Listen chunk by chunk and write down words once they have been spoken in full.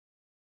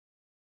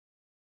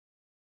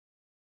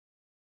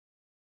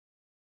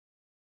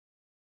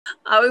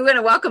We want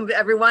to welcome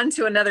everyone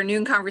to another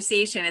noon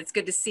conversation. It's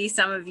good to see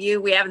some of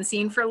you we haven't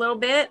seen for a little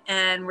bit,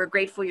 and we're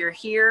grateful you're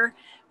here,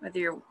 whether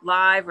you're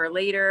live or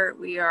later.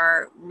 We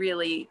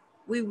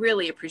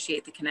really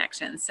appreciate the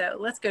connection. So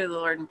let's go to the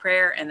Lord in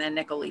prayer, and then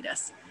Nick will lead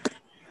us.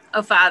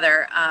 Oh,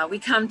 Father, we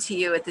come to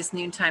you at this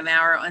noontime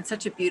hour on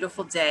such a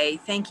beautiful day,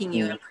 thanking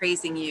you and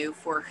praising you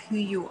for who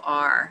you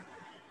are,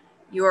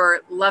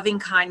 your loving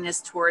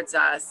kindness towards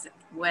us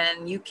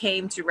when you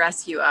came to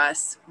rescue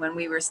us when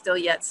we were still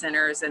yet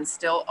sinners and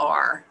still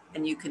are,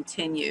 and you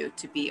continue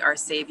to be our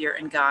Savior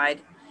and guide.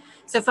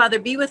 So, Father,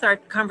 be with our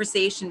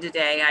conversation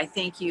today. I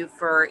thank you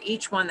for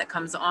each one that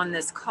comes on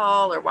this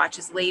call or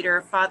watches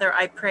later. Father,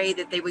 I pray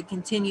that they would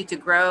continue to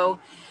grow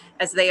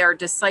as they are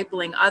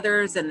discipling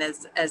others and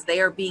as they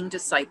are being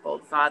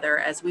discipled, Father,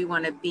 as we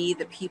want to be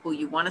the people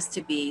you want us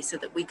to be so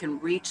that we can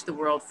reach the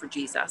world for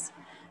Jesus.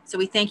 So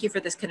we thank you for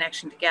this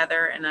connection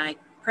together, and I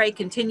pray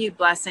continued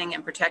blessing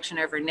and protection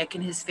over Nick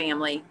and his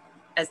family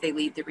as they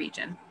lead the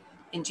region.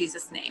 In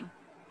Jesus' name,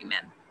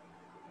 amen.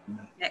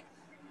 Nick.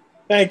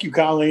 Thank you,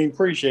 Colleen.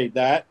 Appreciate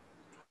that.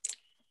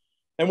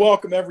 And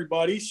welcome,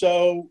 everybody.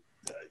 So,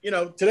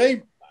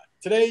 today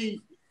we're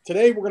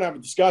going to have a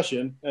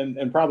discussion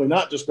and probably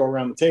not just go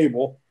around the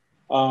table.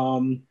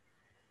 But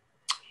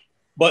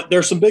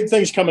there's some big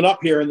things coming up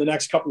here in the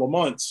next couple of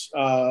months,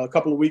 a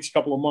couple of weeks,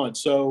 couple of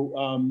months.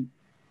 So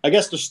I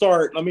guess to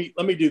start, let me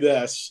do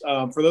this.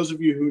 For those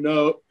of you who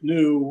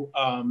knew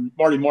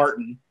Marty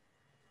Martin,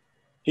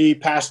 he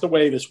passed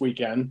away this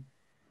weekend.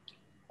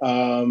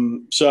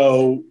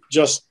 So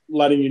just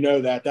letting you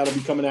know that'll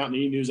be coming out in the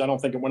e-news. I don't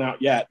think it went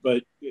out yet,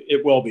 but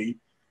it will be.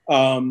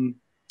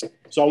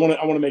 So I want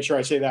to make sure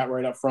I say that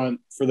right up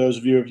front for those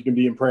of you, if you can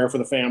be in prayer for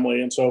the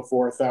family and so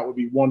forth, that would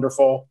be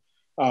wonderful.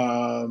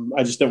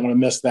 I just didn't want to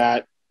miss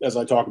that as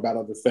I talk about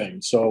other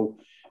things. So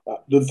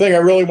the thing I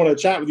really want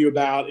to chat with you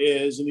about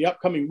is in the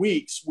upcoming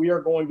weeks, we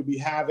are going to be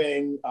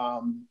having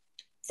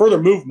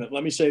further movement,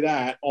 let me say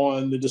that,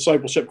 on the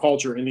discipleship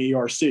culture in the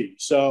ERC.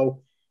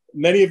 So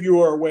many of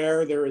you are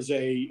aware there is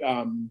a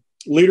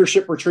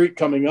leadership retreat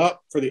coming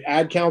up for the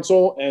Ad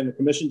Council and the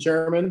Commission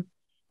Chairman.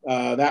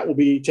 That will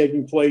be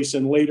taking place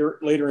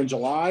later in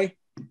July.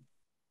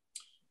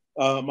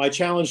 My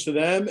challenge to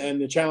them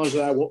and the challenge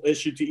that I will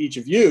issue to each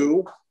of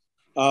you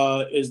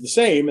is the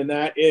same, and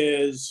that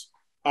is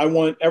I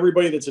want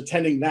everybody that's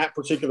attending that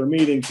particular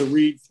meeting to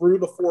read through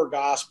the four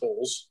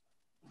Gospels,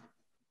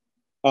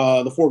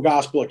 the four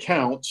Gospel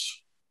accounts,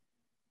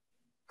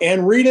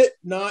 and read it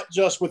not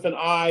just with an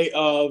eye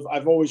of,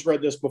 I've always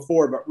read this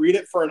before, but read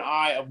it for an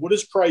eye of what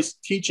is Christ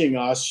teaching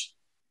us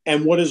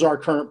and what is our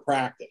current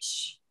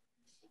practice.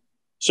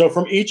 So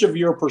from each of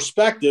your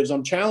perspectives,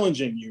 I'm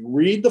challenging you,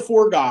 read the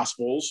four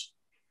Gospels,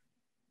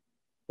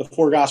 the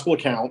four Gospel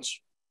accounts.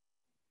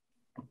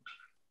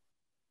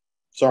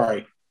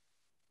 Sorry.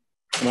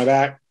 Am I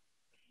back?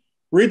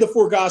 Read the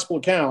four Gospel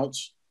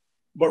accounts,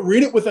 but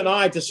read it with an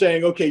eye to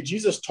saying, okay,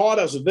 Jesus taught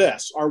us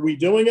this. Are we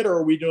doing it or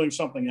are we doing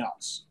something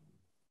else?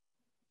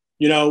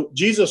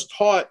 Jesus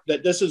taught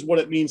that this is what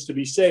it means to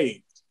be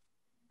saved.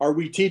 Are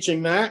we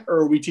teaching that or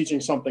are we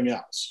teaching something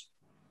else?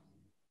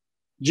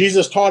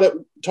 Jesus taught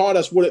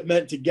us what it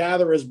meant to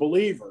gather as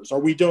believers. Are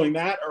we doing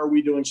that or are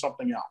we doing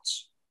something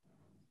else?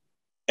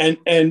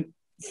 And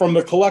from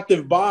the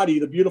collective body,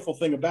 the beautiful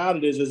thing about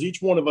it is as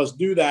each one of us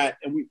do that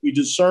and we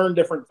discern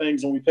different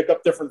things and we pick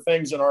up different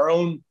things in our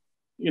own,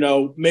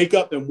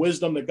 makeup and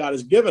wisdom that God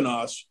has given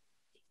us,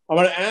 I'm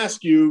going to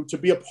ask you to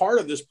be a part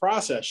of this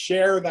process.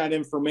 Share that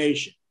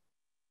information.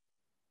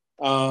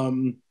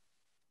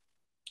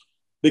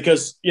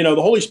 Because, the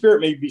Holy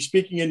Spirit may be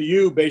speaking into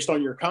you based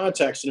on your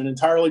context in an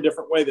entirely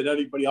different way than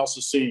anybody else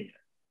is seeing it.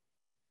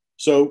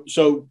 So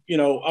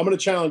I'm going to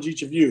challenge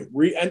each of you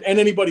and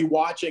anybody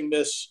watching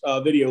this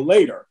video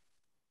later.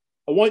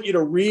 I want you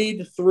to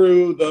read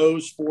through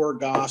those four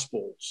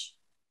Gospels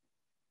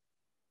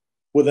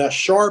with a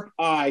sharp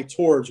eye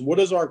towards what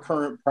is our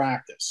current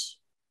practice,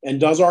 and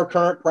does our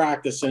current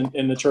practice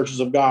in the churches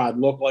of God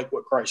look like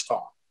what Christ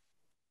taught?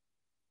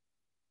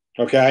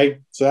 Okay,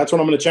 so that's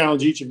what I'm going to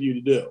challenge each of you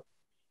to do.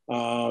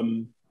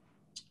 And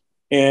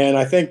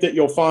I think that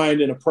you'll find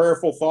in a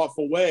prayerful,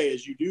 thoughtful way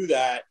as you do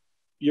that,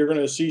 you're going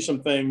to see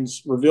some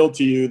things revealed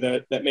to you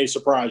that may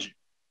surprise you.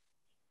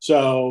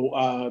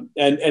 So,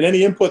 and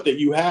any input that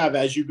you have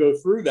as you go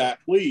through that,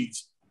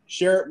 please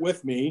share it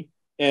with me.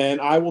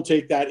 And I will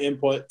take that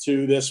input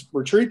to this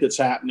retreat that's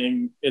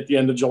happening at the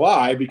end of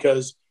July,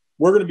 because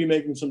we're going to be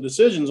making some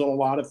decisions on a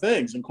lot of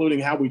things, including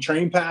how we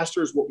train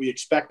pastors, what we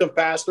expect of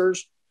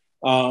pastors,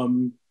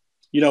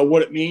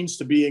 what it means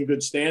to be in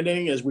good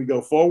standing as we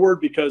go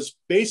forward, because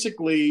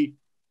basically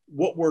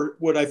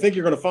what I think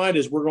you're going to find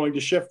is we're going to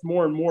shift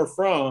more and more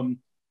from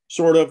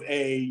sort of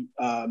a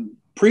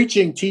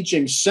preaching,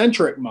 teaching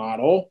centric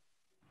model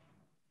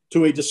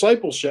to a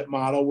discipleship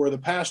model where the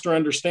pastor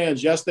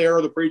understands, yes, they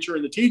are the preacher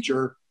and the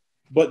teacher,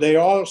 but they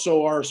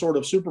also are sort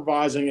of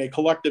supervising a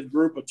collective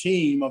group, a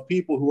team of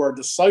people who are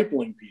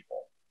discipling people.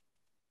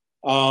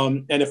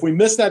 And if we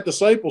miss that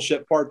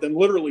discipleship part, then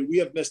literally we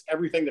have missed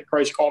everything that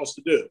Christ called us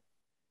to do.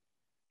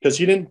 Because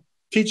he didn't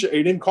teach.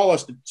 He didn't call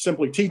us to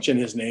simply teach in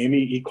his name.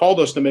 He called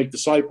us to make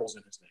disciples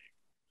in his name.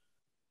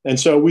 And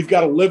so we've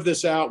got to live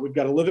this out. We've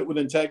got to live it with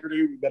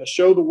integrity. We've got to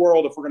show the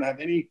world if we're going to have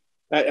any.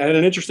 I had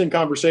an interesting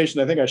conversation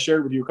I think I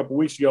shared with you a couple of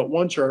weeks ago at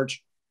one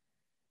church.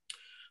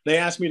 They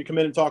asked me to come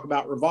in and talk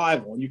about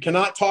revival. And you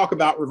cannot talk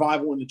about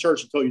revival in the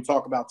church until you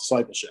talk about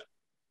discipleship.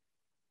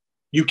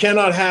 You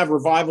cannot have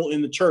revival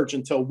in the church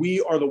until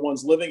we are the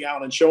ones living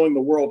out and showing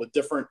the world a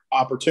different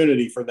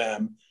opportunity for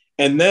them.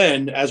 And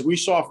then as we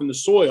soften the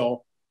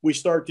soil, we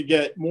start to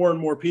get more and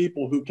more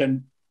people who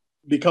can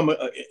become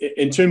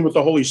in tune with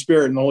the Holy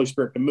Spirit, and the Holy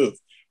Spirit can move.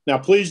 Now,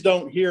 please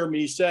don't hear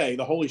me say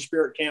the Holy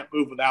Spirit can't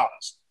move without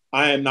us.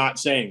 I am not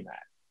saying that.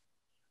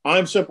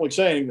 I'm simply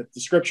saying that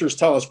the scriptures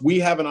tell us we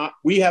have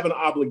an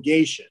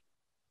obligation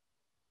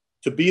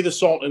to be the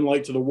salt and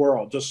light to the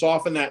world, to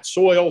soften that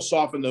soil,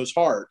 soften those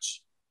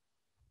hearts,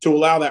 to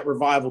allow that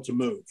revival to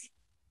move.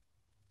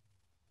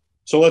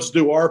 So let's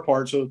do our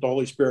part so that the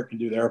Holy Spirit can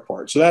do their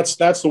part. So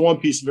that's the one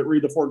piece of it.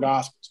 Read the 4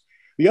 Gospels.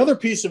 The other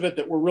piece of it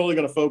that we're really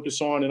going to focus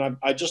on, and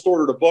I just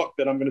ordered a book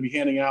that I'm going to be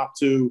handing out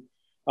to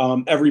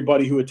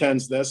everybody who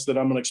attends this, that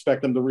I'm going to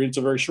expect them to read. It's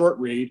a very short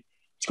read.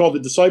 It's called The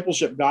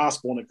Discipleship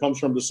Gospel, and it comes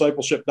from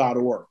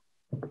discipleship.org.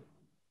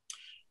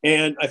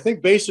 And I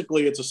think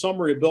basically it's a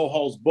summary of Bill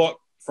Hull's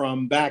book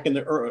from back in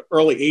the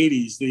early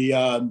 80s,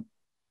 the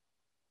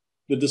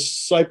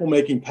Disciple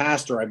Making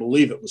Pastor, I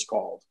believe it was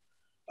called.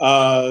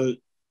 But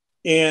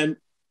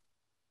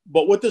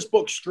what this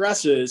book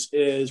stresses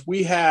is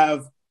we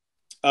have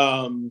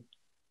probably,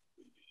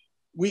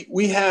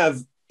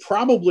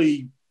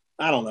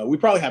 I don't know, we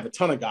probably have a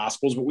ton of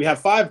gospels, but we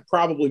have 5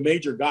 probably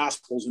major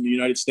gospels in the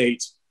United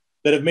States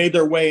that have made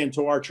their way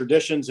into our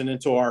traditions and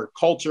into our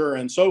culture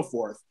and so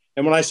forth.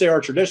 And when I say our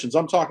traditions,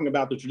 I'm talking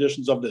about the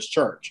traditions of this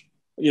church,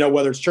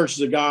 whether it's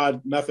Churches of God,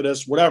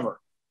 Methodist,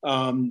 whatever,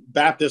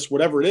 Baptist,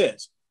 whatever it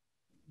is.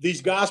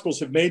 These gospels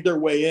have made their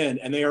way in,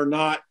 and they are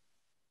not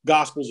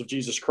gospels of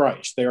Jesus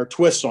Christ. They are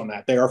twists on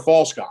that. They are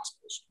false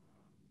gospels.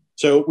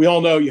 So we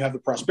all know you have the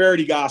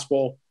prosperity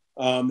gospel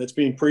that's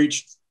being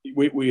preached.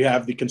 We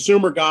have the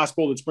consumer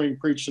gospel that's being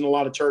preached in a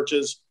lot of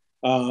churches,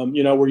 where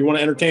you want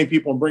to entertain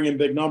people and bring in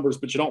big numbers,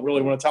 but you don't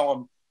really want to tell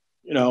them,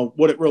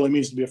 what it really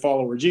means to be a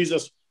follower of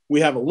Jesus. We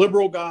have a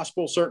liberal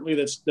gospel, certainly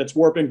that's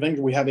warping things.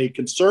 We have a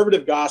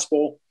conservative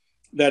gospel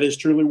that is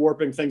truly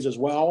warping things as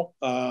well.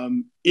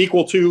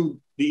 Equal to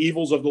the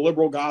evils of the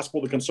liberal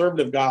gospel, the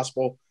conservative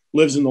gospel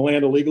lives in the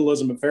land of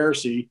legalism and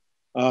Pharisee.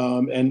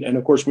 And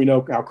of course, we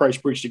know how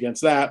Christ preached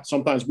against that.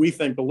 Sometimes we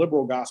think the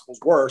liberal gospel is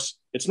worse.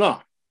 It's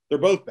not. They're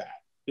both bad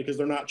because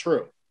they're not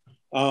true.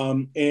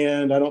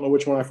 And I don't know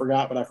which one I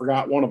forgot, but I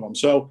forgot one of them.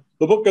 So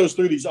the book goes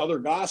through these other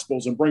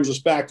gospels and brings us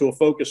back to a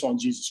focus on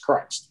Jesus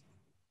Christ.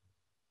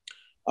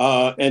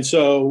 And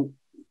so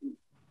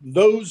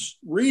those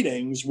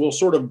readings will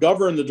sort of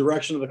govern the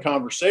direction of the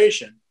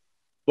conversation.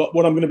 But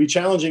what I'm going to be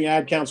challenging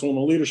Ad Council and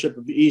the leadership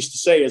of the East to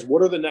say is,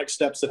 what are the next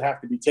steps that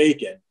have to be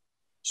taken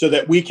so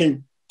that we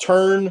can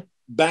turn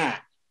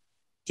back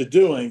to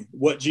doing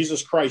what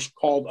Jesus Christ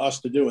called us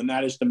to do, and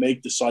that is to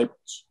make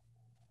disciples.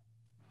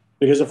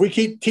 Because if we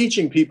keep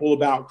teaching people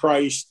about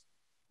Christ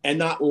and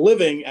not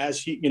living as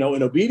he, in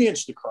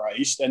obedience to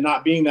Christ and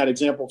not being that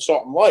example of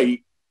salt and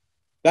light,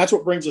 that's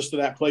what brings us to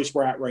that place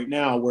we're at right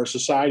now, where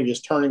society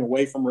is turning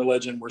away from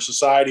religion, where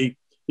society,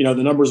 the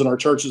numbers in our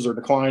churches are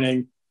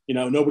declining.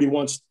 Nobody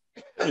wants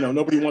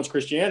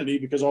Christianity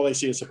because all they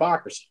see is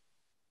hypocrisy.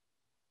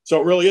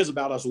 So it really is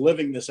about us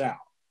living this out.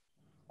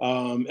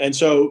 And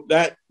so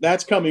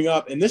that's coming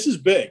up, and this is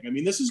big. I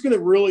mean, this is going to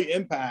really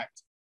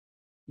impact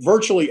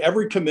virtually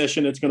every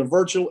commission. It's going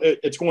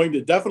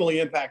to definitely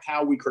impact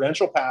how we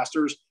credential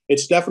pastors.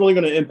 It's definitely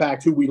going to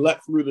impact who we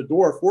let through the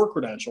door for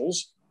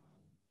credentials,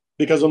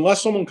 because unless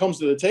someone comes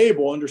to the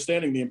table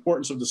understanding the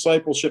importance of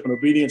discipleship and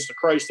obedience to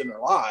Christ in their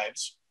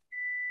lives,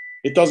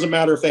 it doesn't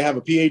matter if they have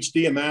a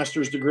PhD, a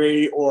master's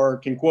degree, or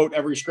can quote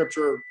every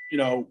scripture,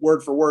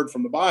 word for word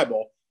from the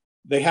Bible.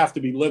 They have to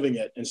be living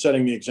it and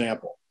setting the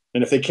example.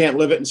 And if they can't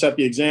live it and set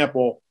the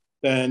example,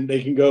 then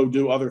they can go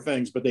do other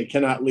things, but they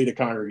cannot lead a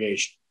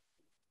congregation.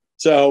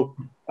 So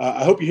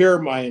I hope you hear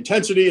my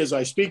intensity as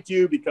I speak to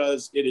you,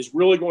 because it is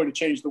really going to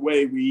change the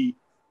way we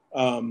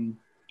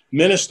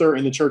minister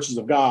in the churches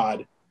of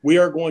God. We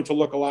are going to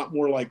look a lot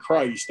more like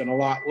Christ and a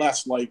lot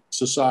less like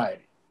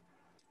society.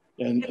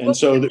 And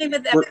so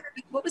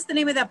what was the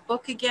name of that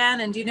book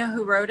again? And do you know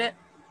who wrote it?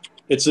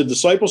 It's a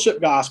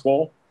Discipleship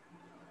Gospel,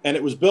 and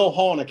it was Bill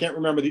Hull, and I can't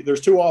remember.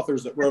 There's 2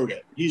 authors that wrote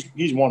it.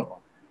 He's one of them.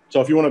 So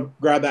if you want to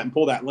grab that and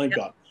pull that link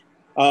up,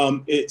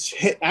 it's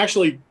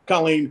actually,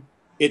 Colleen,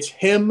 it's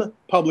HIM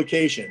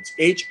Publications,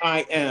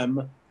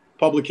 HIM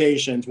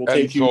Publications. Will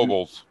take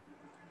you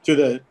to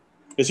the.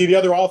 Is he the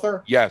other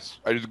author? Yes,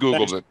 I just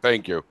Googled it.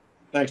 Thank you.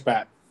 Thanks,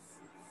 Pat.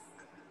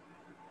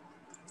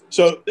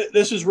 So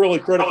this is really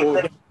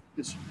critical.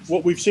 It's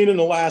what we've seen in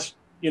the last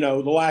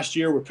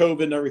year with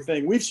COVID and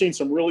everything. We've seen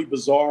some really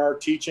bizarre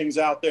teachings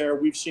out there.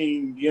 We've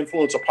seen the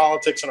influence of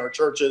politics in our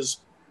churches.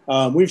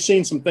 We've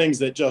seen some things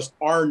that just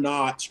are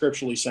not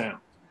scripturally sound.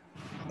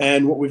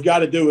 And what we've got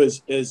to do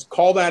is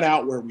call that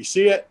out where we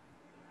see it,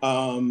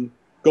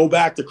 go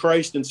back to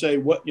Christ and say,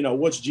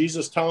 what's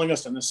Jesus telling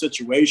us in this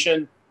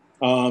situation?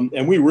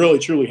 And we really,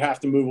 truly have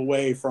to move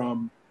away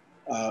from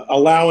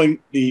allowing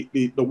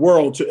the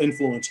world to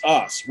influence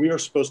us. We are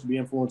supposed to be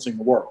influencing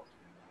the world.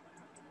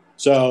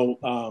 So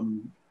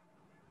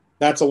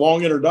that's a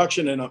long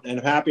introduction, and I'm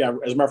happy. As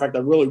a matter of fact, I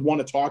really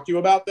want to talk to you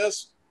about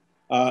this.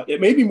 It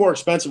may be more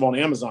expensive on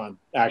Amazon,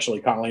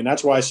 actually, Colleen.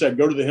 That's why I said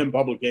go to the Hymn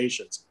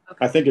Publications.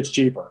 Okay. I think it's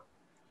cheaper.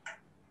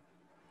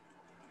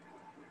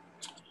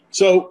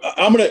 So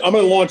I'm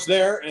gonna launch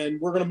there, and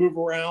we're gonna move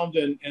around.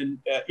 And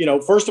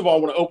first of all, I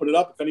want to open it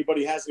up. If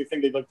anybody has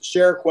anything they'd like to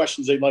share,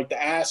 questions they'd like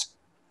to ask.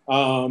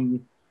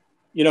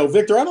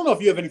 Victor, I don't know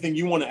if you have anything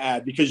you want to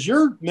add, because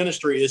your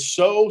ministry is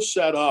so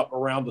set up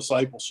around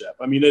discipleship.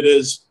 I mean, it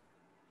is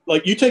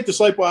like you take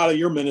disciple out of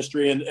your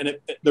ministry, and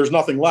there's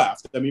nothing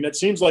left. I mean, it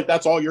seems like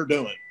that's all you're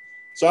doing.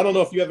 So I don't know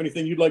if you have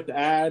anything you'd like to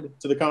add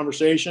to the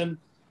conversation,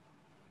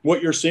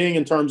 what you're seeing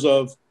in terms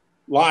of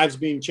lives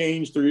being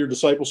changed through your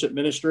discipleship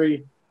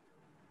ministry.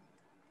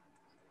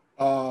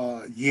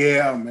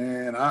 Yeah,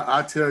 man.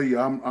 I tell you,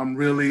 I'm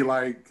really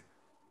like,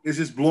 it's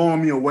just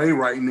blowing me away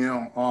right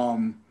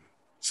now.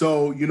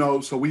 So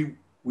we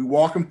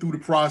walk them through the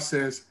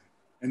process,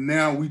 and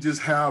now we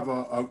just have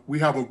we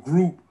have a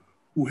group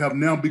who have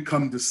now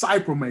become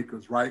disciple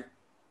makers, right?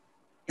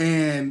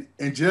 And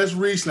just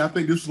recently, I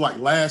think this was like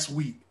last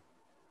week,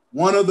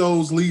 one of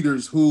those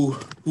leaders who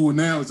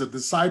now is a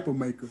disciple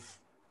maker,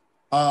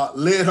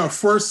 led her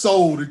first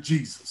soul to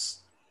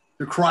Jesus,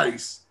 to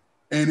Christ.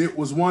 And it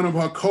was one of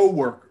her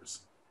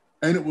co-workers.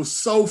 And it was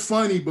so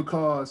funny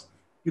because,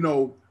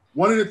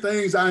 one of the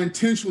things I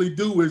intentionally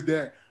do is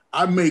that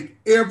I make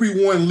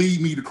everyone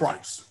lead me to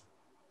Christ.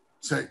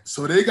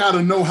 So they got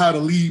to know how to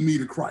lead me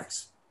to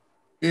Christ.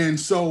 And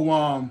so,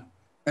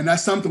 and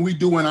that's something we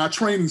do in our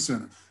training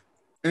center.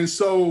 And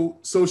so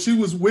she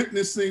was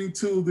witnessing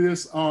to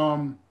this,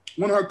 one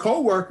of her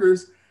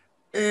co-workers,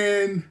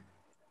 and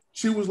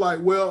she was like,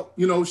 well,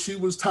 she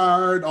was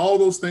tired, all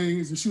those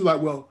things. And she was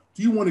like, well,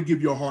 do you want to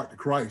give your heart to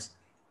Christ?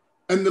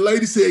 And the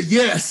lady said,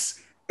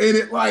 yes. And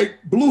it like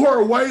blew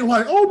her away,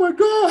 like, oh my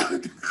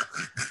God.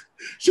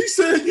 She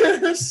said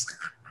yes.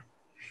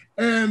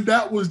 And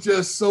that was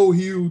just so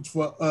huge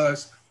for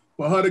us,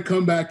 for her to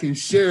come back and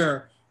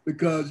share,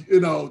 because,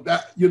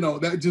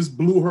 that just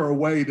blew her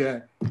away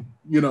that,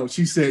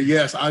 she said,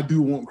 yes, I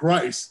do want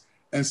Christ.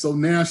 And so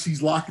now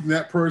she's locking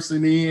that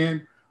person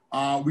in.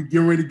 We're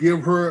getting ready to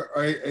give her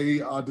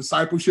a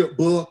discipleship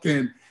book,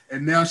 and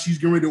now she's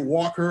getting ready to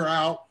walk her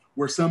out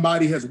where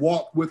somebody has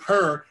walked with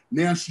her.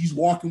 Now she's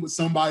walking with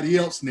somebody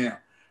else now.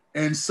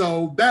 And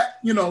so that,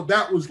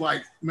 that was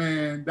like,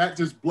 man, that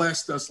just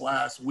blessed us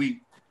last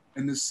week.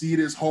 And to see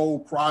this whole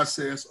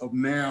process of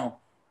now,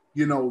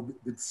 the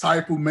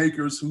disciple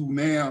makers who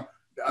now,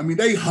 I mean,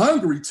 they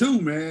hungry too,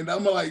 man.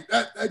 I'm like,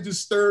 that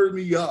just stirred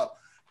me up,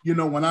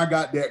 when I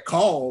got that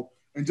call,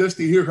 and just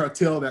to hear her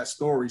tell that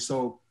story.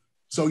 So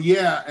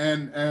yeah.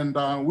 And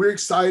we're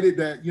excited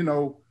that,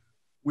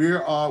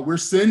 we're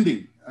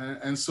sending.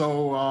 And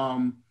so,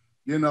 I'm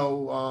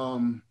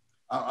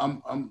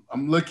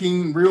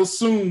looking real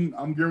soon.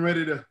 I'm getting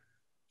ready to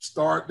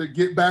start to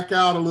get back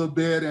out a little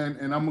bit,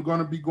 and I'm going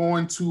to be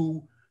going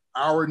to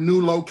our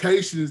new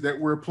locations that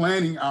we're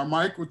planning, our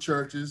micro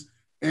churches,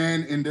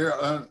 and there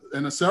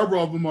and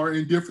several of them are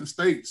in different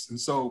states. And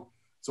so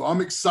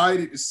I'm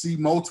excited to see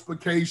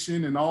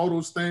multiplication and all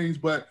those things,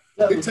 but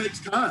it takes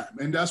time,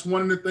 and that's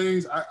one of the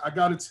things I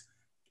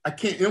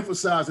can't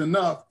emphasize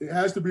enough. It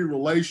has to be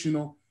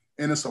relational.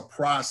 And it's a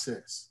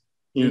process,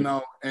 and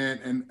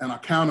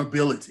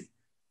accountability.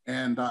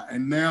 And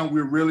now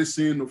we're really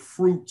seeing the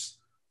fruits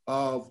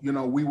of,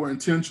 we were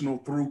intentional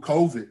through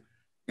COVID.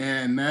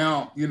 And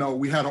now,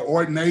 we had an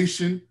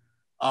ordination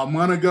a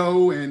month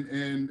ago,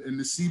 and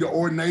to see the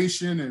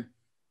ordination and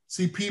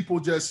see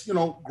people just,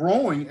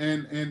 growing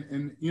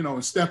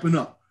and stepping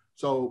up.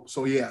 So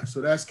yeah,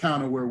 so that's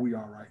kind of where we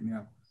are right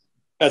now.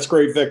 That's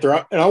great,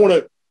 Victor. And I want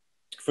to,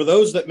 for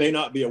those that may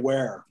not be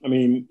aware, I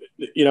mean,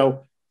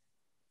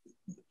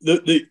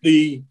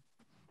 the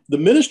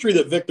ministry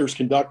that Victor's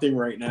conducting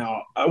right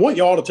now, I want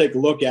you all to take a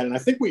look at it. And I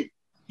think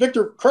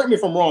Victor, correct me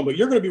if I'm wrong, but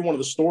you're going to be one of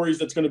the stories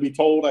that's going to be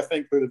told, I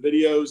think, through the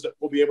videos that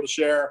we'll be able to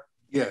share.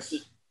 Yes.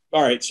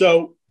 All right.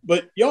 So,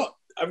 but y'all,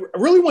 I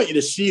really want you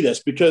to see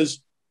this,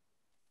 because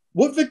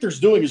what Victor's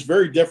doing is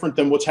very different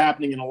than what's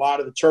happening in a lot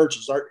of the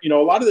churches. A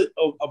lot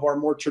of our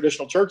more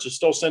traditional churches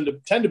still tend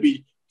to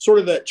be sort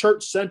of that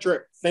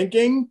church-centric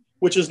thinking,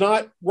 which is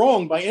not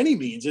wrong by any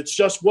means. It's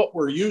just what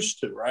we're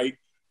used to, right?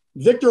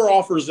 Victor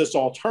offers this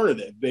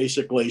alternative,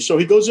 basically. So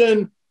he goes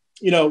in,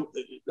 and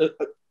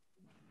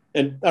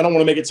I don't want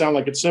to make it sound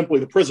like it's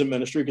simply the prison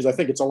ministry, because I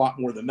think it's a lot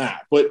more than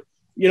that. But,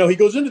 he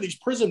goes into these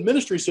prison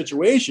ministry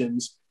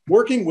situations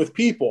working with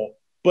people,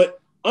 but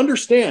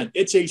understand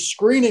it's a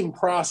screening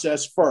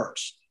process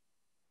first,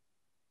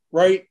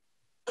 right?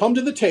 Come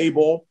to the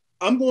table.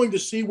 I'm going to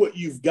see what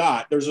you've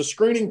got. There's a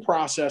screening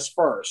process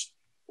first.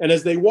 And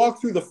as they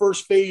walk through the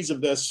first phase of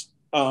this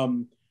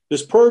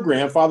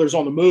program, Fathers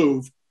on the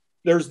Move,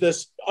 there's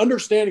this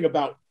understanding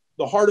about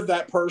the heart of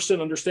that person,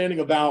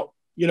 understanding about,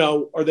 you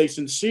know, are they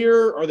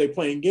sincere? Are they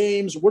playing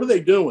games? What are they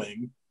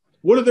doing?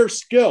 What are their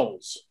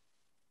skills?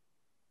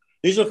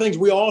 These are things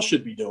we all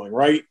should be doing,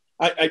 right?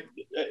 I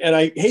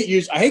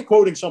hate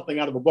quoting something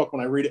out of a book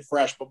when I read it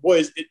fresh, but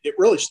boy, it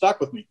really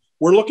stuck with me.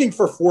 We're looking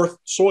for fourth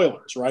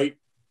soilers, right?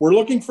 We're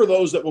looking for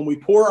those that when we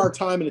pour our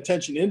time and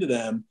attention into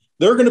them,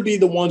 they're going to be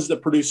the ones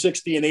that produce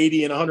 60 and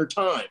 80 and 100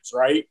 times,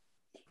 right?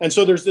 And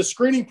so there's this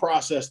screening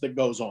process that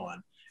goes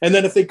on. And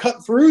then if they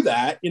cut through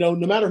that, you know,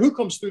 no matter who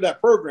comes through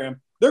that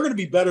program, they're going to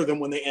be better than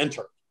when they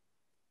enter.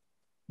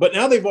 But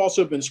now they've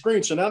also been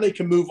screened, so now they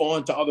can move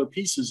on to other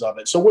pieces of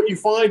it. So what you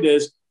find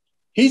is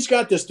he's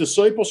got this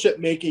discipleship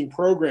making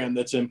program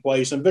that's in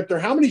place. And Victor,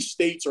 how many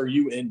states are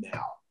you in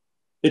now?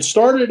 It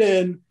started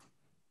in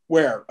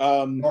where?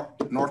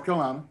 North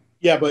Carolina.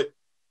 Yeah, but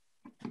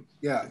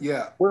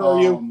yeah. Where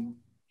are you?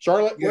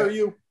 Charlotte, where are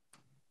you?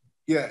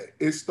 Yeah,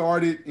 it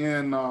started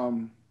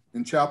in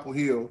Chapel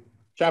Hill.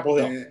 Chapel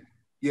Hill.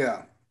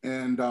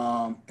 And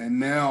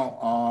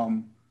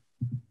now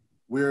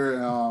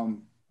we're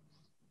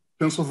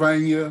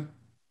Pennsylvania,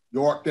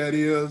 York, that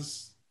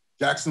is,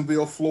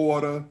 Jacksonville,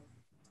 Florida,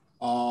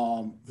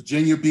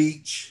 Virginia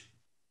Beach.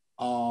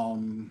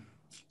 Something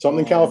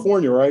in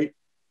California, right?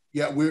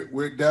 Yeah,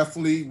 we're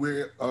definitely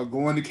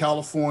going to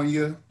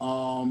California.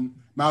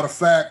 Matter of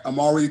fact, I'm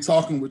already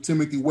talking with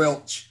Timothy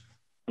Welch,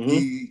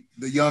 the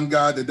young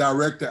guy, the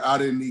director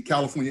out in the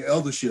California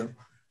eldership.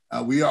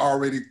 We are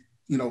already,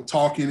 you know,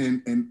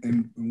 talking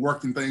and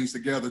working things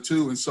together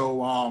too. And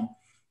so,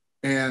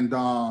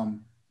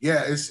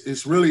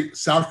 it's really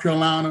South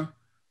Carolina.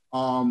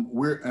 As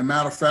a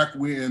matter of fact,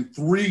 we're in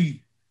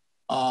 3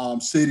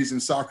 cities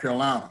in South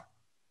Carolina.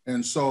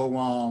 And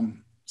so,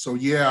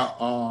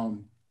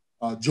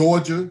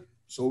 Georgia.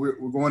 So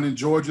we're going in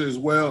Georgia as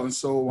well. And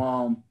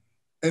so,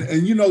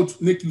 and you know,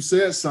 Nick, you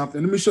said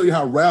something. Let me show you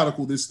how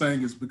radical this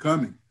thing is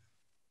becoming.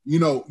 You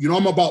know,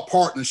 I'm about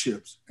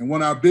partnerships. And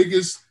one of our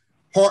biggest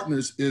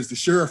partners is the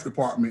sheriff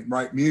department,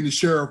 right? Me and the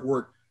sheriff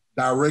work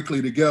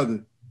directly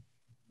together.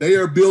 They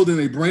are building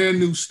a brand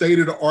new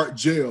state-of-the-art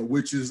jail,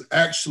 which is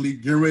actually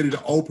getting ready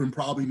to open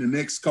probably in the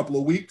next couple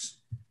of weeks.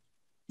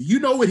 You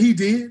know what he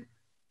did?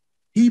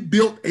 He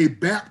built a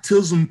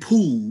baptism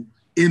pool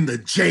in the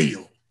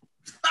jail.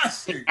 I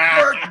said,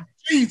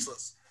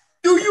 Jesus,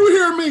 do you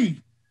hear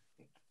me?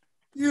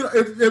 You know,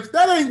 if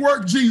that ain't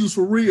work Jesus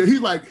for real,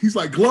 he's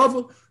like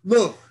Glover,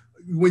 look,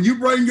 when you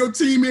bring your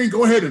team in,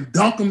 go ahead and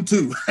dunk them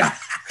too.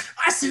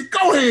 I said,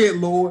 go ahead,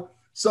 Lord.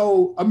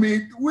 So, I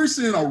mean, we're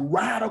seeing a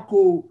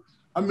radical,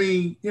 I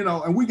mean, you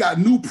know, and we got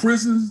new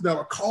prisons that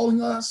are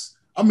calling us.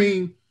 I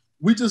mean,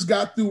 we just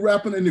got through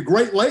wrapping in the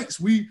Great Lakes.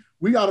 We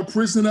got a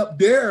prison up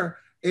there.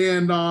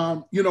 And,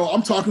 you know,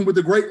 I'm talking with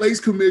the Great Lakes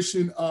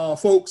Commission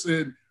folks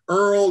and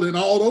Earl and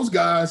all those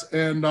guys.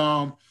 And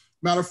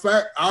matter of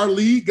fact, our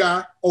lead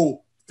guy,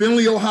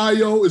 Findlay,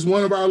 Ohio is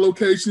one of our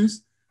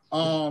locations.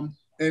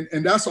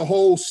 And that's a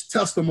whole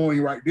testimony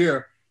right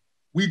there.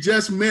 We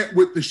just met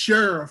with the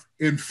sheriff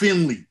in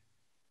Findlay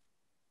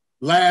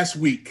last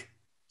week.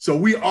 So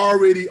we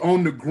already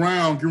on the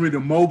ground getting ready to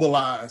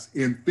mobilize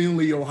in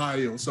Findlay,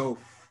 Ohio. So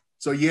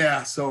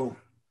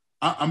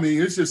I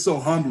mean, it's just so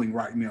humbling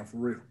right now, for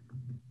real.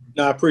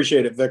 No, I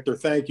appreciate it, Victor.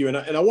 Thank you. And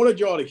I wanted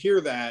y'all to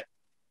hear that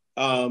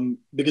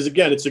because,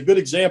 again, it's a good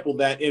example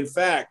that, in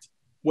fact,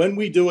 when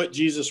we do it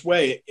Jesus'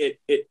 way,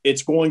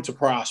 it's going to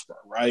prosper,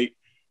 right?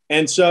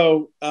 And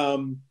so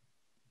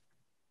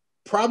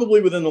probably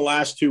within the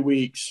last 2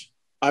 weeks,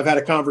 I've had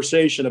a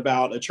conversation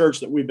about a church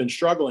that we've been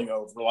struggling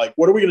over. Like,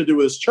 what are we going to do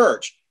with this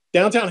church?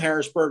 Downtown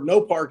Harrisburg,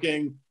 no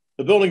parking.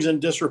 The building's in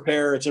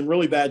disrepair. It's in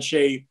really bad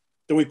shape.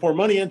 Do we pour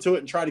money into it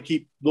and try to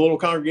keep the little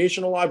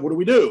congregation alive? What do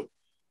we do?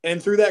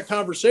 And through that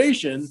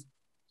conversation,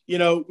 you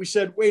know, we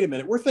said, wait a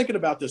minute, we're thinking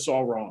about this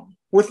all wrong.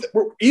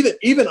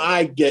 Even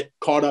I get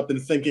caught up in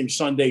thinking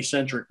Sunday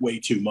centric way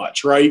too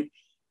much, right?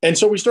 And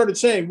so we started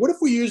saying, what if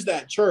we use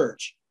that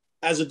church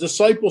as a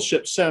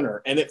discipleship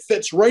center? And it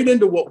fits right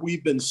into what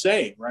we've been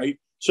saying, right?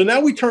 So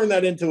now we turn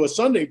that into a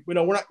Sunday, you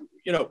know, we're not,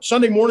 you know,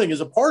 Sunday morning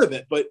is a part of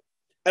it, but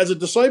as a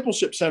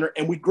discipleship center,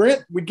 and we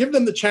give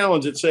them the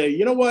challenge and say,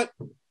 you know what,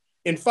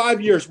 in 5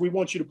 years, we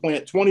want you to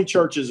plant 20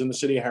 churches in the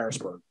city of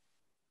Harrisburg,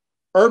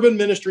 urban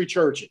ministry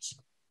churches.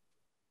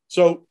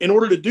 So in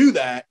order to do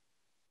that,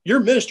 your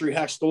ministry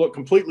has to look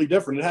completely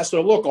different. It has to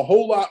look a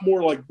whole lot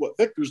more like what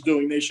Victor's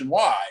doing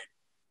nationwide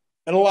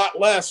and a lot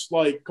less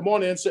like, come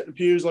on in, sit in the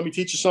pews, let me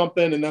teach you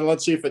something, and then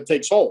let's see if it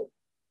takes hold,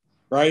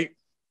 right?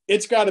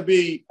 It's got to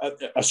be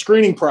a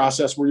screening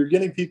process where you're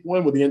getting people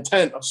in with the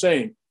intent of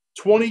saying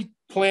 20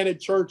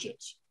 planted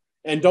churches.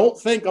 And don't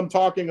think I'm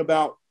talking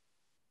about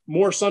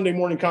more Sunday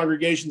morning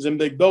congregations in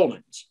big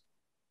buildings.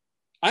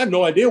 I have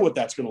no idea what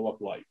that's going to look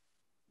like,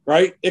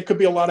 right? It could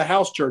be a lot of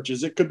house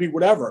churches. It could be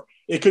whatever.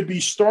 It could be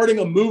starting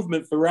a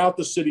movement throughout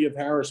the city of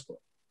Harrisburg.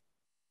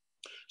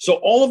 So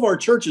all of our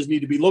churches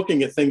need to be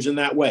looking at things in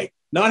that way,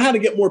 not how to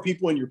get more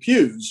people in your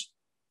pews,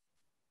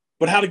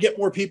 but how to get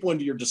more people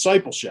into your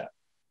discipleship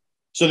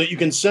so that you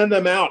can send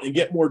them out and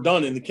get more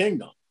done in the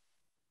kingdom.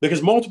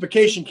 Because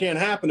multiplication can't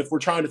happen if we're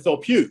trying to fill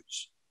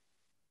pews.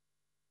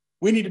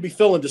 we need to be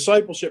filling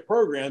discipleship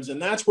programs.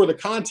 And that's where the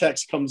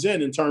context comes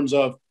in terms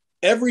of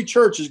every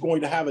church is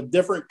going to have a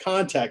different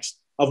context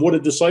of what a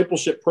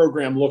discipleship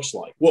program looks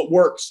like, what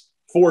works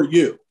for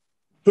you.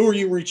 Who are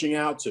you reaching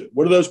out to?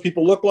 What do those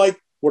people look like?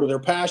 What are their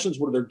passions?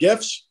 What are their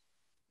gifts?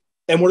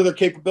 And what are their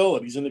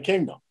capabilities in the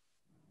kingdom?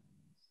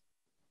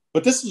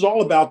 But this is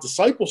all about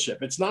discipleship.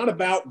 It's not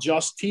about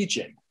just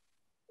teaching.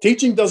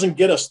 Teaching doesn't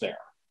get us there.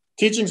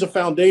 Teaching is a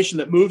foundation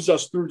that moves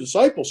us through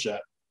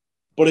discipleship,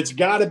 but it's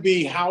got to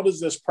be, how does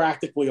this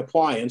practically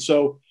apply? And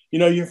so,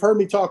 you've heard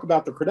me talk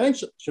about the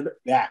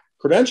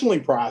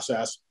credentialing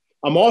process.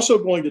 I'm also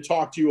going to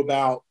talk to you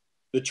about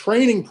the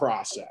training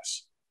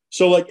process.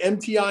 So like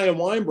MTI and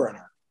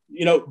Weinbrenner,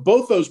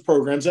 both those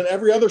programs and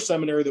every other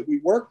seminary that we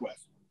work with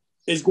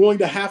is going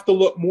to have to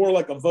look more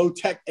like a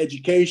vo-tech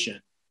education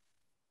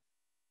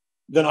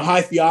than a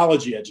high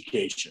theology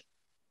education,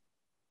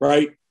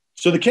 right?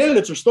 So the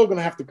candidates are still going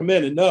to have to come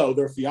in and know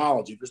their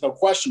theology. There's no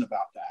question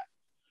about that.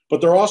 But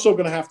they're also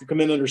going to have to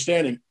come in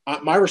understanding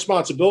my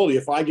responsibility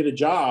if I get a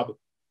job,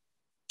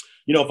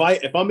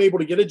 if I'm able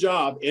to get a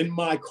job in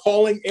my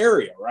calling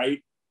area,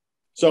 right?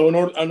 So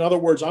in other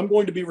words, I'm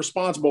going to be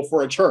responsible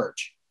for a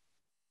church.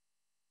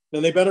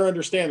 Then they better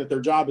understand that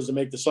their job is to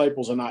make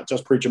disciples and not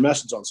just preach a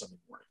message on Sunday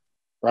morning,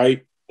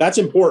 right? That's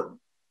important.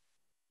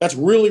 That's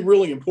really,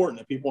 really important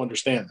that people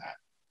understand that.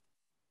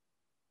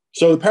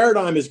 So the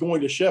paradigm is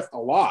going to shift a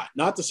lot.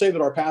 Not to say that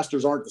our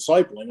pastors aren't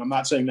discipling. I'm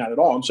not saying that at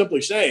all. I'm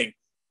simply saying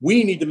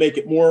we need to make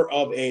it more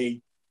of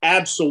a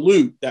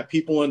absolute that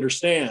people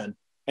understand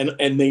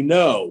and they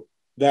know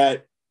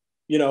that,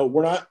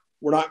 we're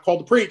not called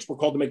to preach. We're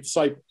called to make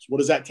disciples. What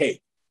does that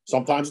take?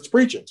 Sometimes it's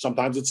preaching.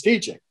 Sometimes it's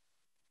teaching.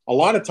 A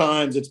lot of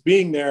times it's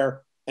being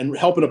there and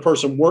helping a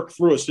person work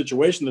through a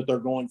situation that they're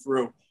going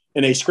through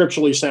in a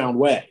scripturally sound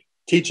way,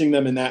 teaching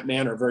them in that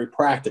manner, very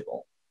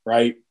practical,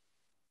 right?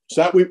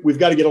 So that we've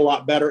got to get a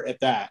lot better at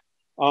that.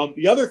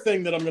 The other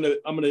thing that I'm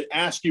going to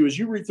ask you as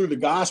you read through the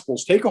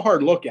Gospels, take a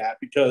hard look at,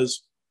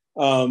 because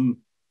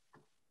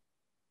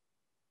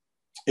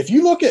if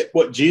you look at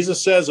what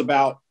Jesus says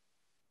about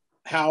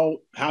how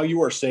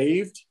you are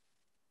saved,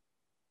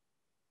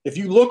 if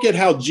you look at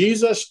how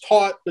Jesus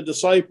taught the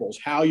disciples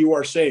how you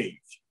are saved,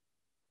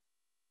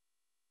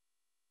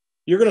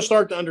 you're going to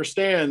start to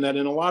understand that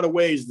in a lot of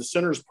ways, the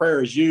sinner's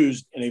prayer is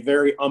used in a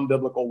very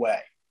unbiblical way.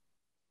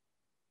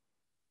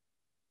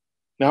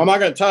 Now, I'm not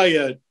going to tell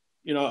you,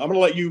 I'm going to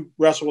let you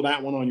wrestle with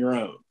that one on your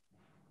own.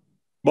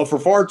 But for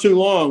far too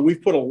long,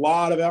 we've put a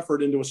lot of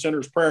effort into a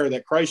sinner's prayer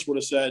that Christ would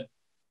have said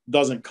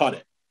doesn't cut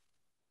it.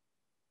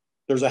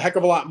 There's a heck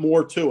of a lot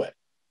more to it.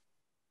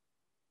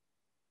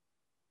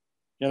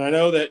 And I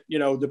know that,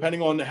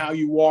 depending on how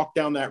you walk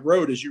down that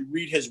road, as you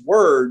read his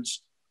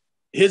words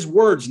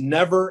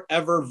never,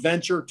 ever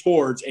venture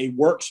towards a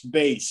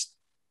works-based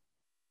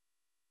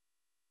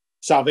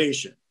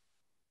salvation.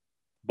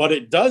 But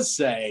it does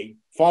say,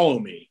 follow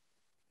me.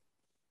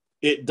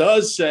 It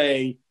does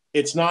say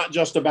it's not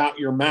just about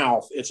your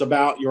mouth, it's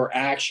about your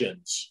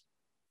actions.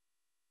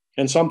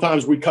 And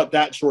sometimes we cut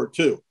that short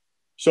too.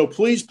 So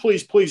please,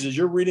 please, please,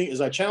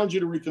 as I challenge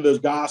you to read through those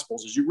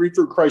Gospels, as you read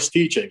through Christ's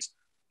teachings,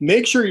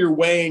 make sure you're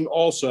weighing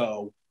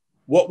also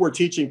what we're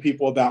teaching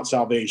people about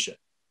salvation.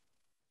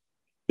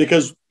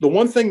 Because the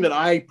one thing that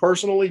I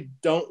personally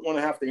don't want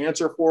to have to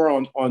answer for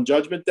on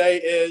Judgment Day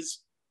is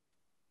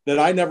that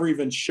I never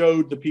even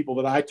showed the people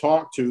that I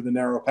talked to the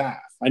narrow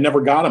path. I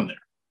never got them there,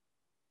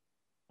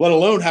 let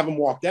alone have them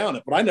walk down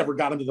it. But I never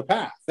got them to the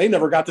path. They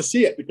never got to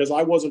see it because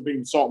I wasn't being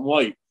the salt and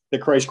light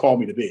that Christ called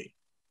me to be.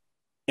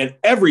 And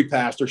every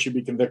pastor should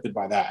be convicted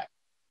by that.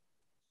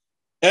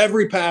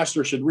 Every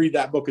pastor should read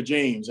that book of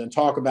James and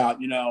talk about,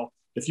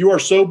 if you are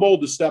so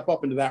bold to step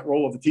up into that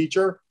role of a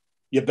teacher,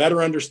 you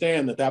better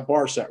understand that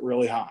bar set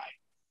really high.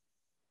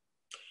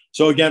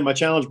 So again, my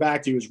challenge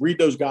back to you is read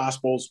those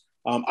Gospels.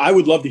 I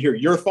would love to hear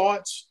your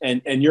thoughts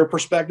and your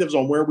perspectives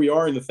on where we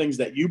are and the things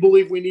that you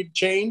believe we need to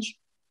change.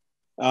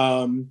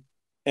 And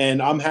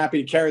I'm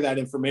happy to carry that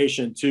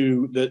information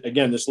to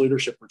this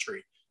leadership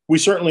retreat. We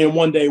certainly in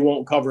one day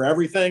won't cover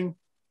everything,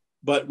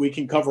 but we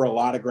can cover a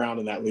lot of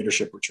ground in that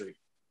leadership retreat.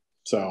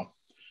 So, all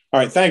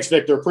right. Thanks,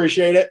 Victor.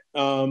 Appreciate it.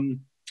 Going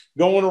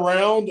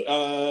around,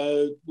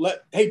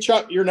 hey,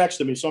 Chuck, you're next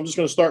to me. So I'm just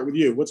going to start with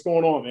you. What's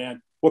going on,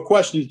 man? What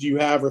questions do you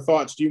have or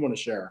thoughts do you want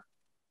to share?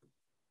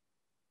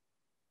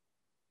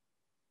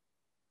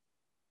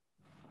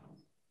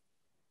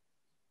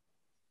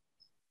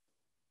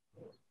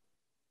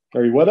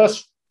 Are you with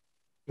us?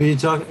 Are you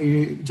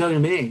talking to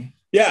me?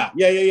 Yeah.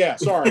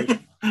 Sorry.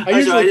 I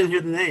didn't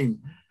hear the name.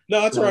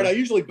 No, that's all right. I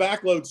usually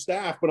backload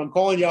staff, but I'm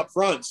calling you up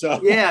front.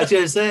 So yeah, I was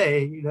going to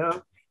say,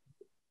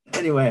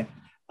 Anyway,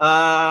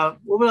 what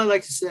would I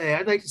like to say?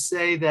 I'd like to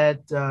say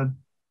that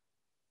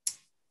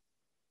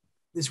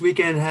this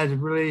weekend had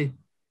really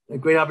a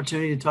great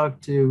opportunity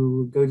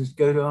to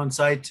go to on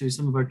site to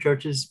some of our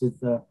churches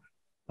with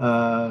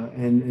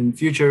and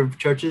future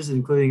churches,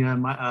 including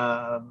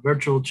my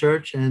virtual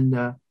church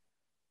and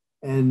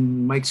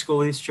Mike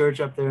Schooley's church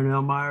up there in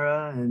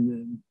Elmira,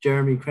 and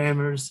Jeremy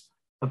Kramer's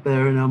up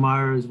there in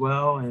Elmira as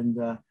well, and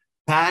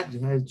Pat.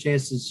 I had a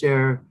chance to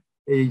share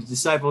a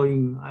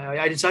discipling.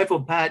 I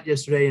discipled Pat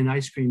yesterday in an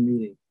ice cream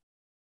meeting,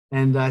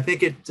 and I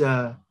think it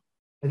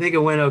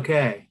went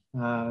okay.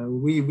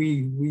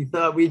 We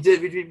thought we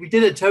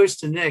did a toast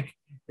to Nick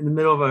in the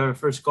middle of our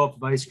first gulp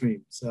of ice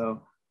cream.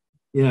 So,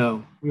 we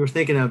were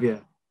thinking of you.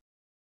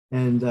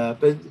 And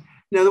but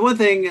the one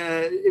thing,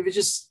 it was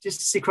just to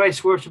see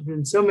Christ worship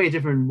in so many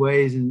different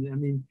ways. And I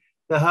mean,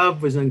 the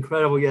hub was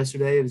incredible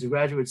yesterday. It was a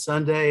graduate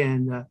Sunday,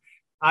 and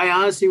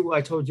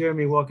I told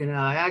Jeremy walking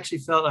out, I actually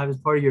felt I was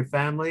part of your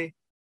family,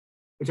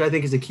 which I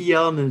think is a key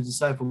element of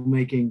disciple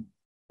making.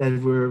 That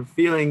we're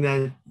feeling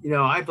that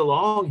I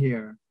belong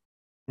here,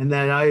 and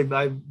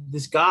that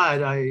this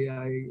God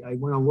I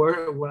want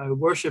to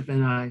worship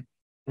and I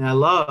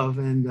love,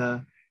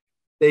 and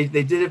they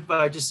did it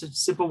by just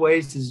simple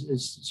ways,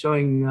 is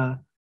showing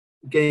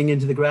getting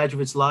into the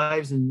graduates'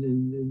 lives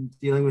and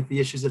dealing with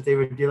the issues that they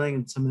were dealing,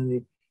 and some of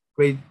the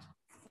great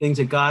things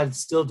that God's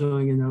still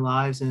doing in their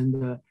lives, and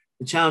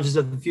the challenges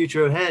of the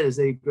future ahead as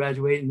they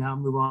graduate and now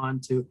move on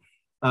to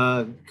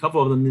a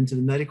couple of them into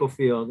the medical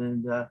field.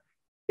 And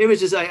it was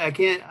just,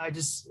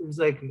 it was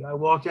like I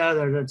walked out of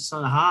there just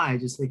on a high,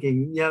 just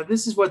thinking,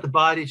 this is what the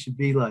body should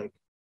be like,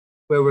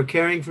 where we're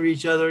caring for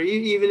each other,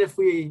 even if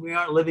we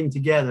aren't living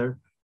together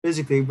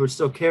physically, we're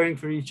still caring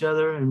for each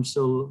other, and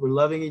we're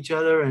loving each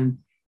other and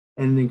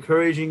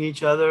encouraging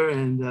each other.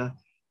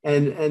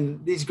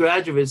 And these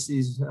graduates,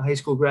 these high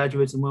school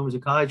graduates, and one was a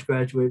college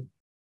graduate,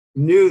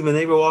 knew when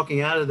they were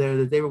walking out of there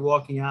that they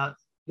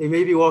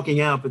may be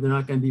walking out, but they're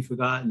not going to be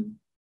forgotten.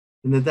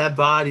 And that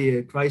body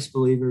of Christ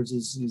believers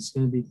is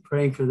going to be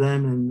praying for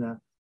them and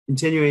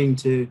continuing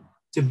to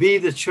be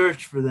the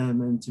church for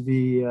them, and to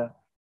be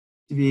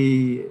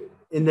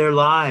in their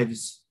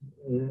lives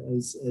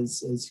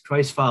as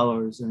Christ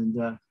followers.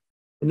 And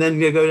then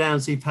we go down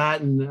and see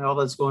Pat and all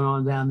that's going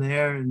on down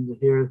there, and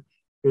hear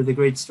the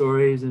great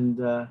stories.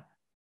 And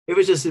it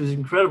was an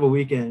incredible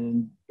weekend.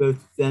 And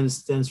both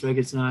Dennis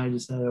Regetz and I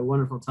just had a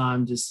wonderful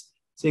time just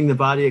seeing the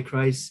body of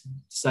Christ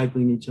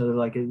discipling each other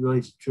like it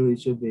really truly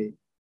should be.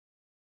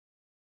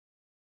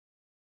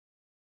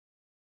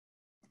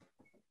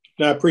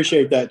 I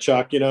appreciate that,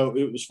 Chuck.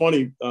 It was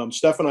funny.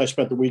 Steph and I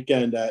spent the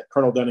weekend at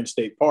Colonel Denning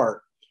State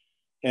Park.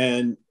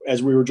 And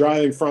as we were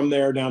driving from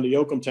there down to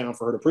Yoakumtown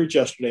for her to preach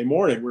yesterday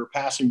morning, we were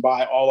passing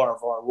by all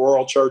of our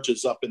rural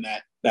churches up in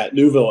that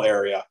Newville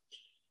area.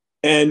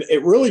 And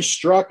it really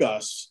struck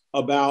us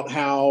about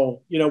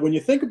how, when you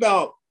think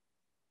about,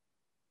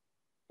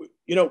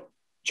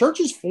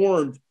 churches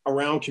formed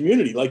around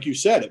community. Like you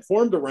said, it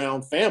formed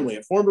around family.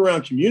 It formed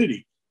around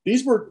community.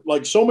 These were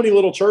like so many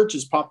little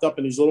churches popped up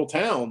in these little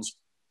towns.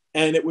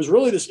 And it was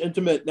really this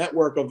intimate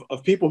network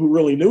of people who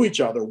really knew each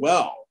other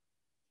well.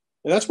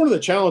 And that's one of the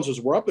challenges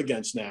we're up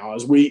against now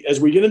as we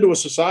get into a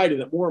society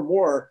that more and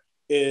more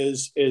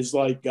is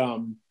like,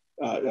 what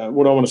I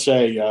want to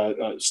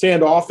say,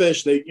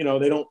 standoffish. They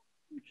don't,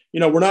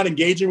 we're not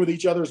engaging with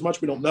each other as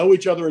much. We don't know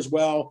each other as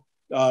well.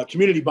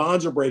 Community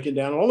bonds are breaking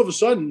down. And all of a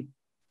sudden,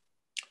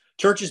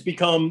 churches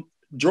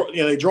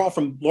they draw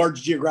from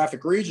large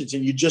geographic regions,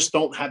 and you just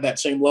don't have that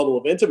same level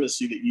of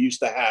intimacy that you used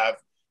to have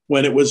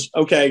when it was,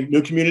 okay,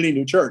 new community,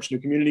 new church, new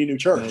community, new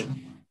church. Right.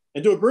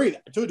 And to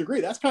a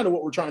degree, that's kind of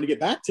what we're trying to get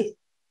back to.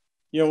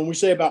 When we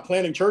say about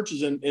planting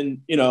churches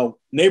in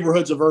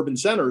neighborhoods of urban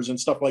centers and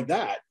stuff like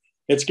that,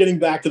 it's getting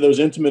back to those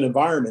intimate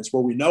environments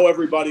where we know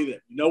everybody,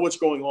 that we know what's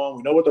going on,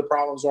 we know what their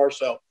problems are.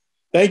 So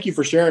thank you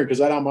for sharing, because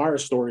that Elmira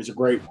story is a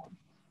great one.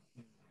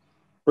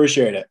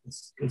 Appreciate it.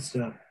 Good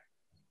stuff.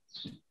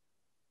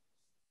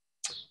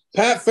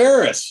 Pat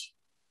Ferris.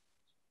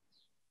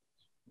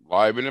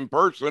 Live and in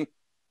person.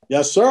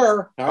 Yes,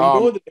 sir. How are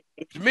you doing today?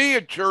 To me,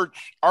 at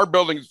church, our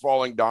building's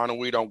falling down and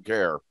we don't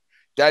care.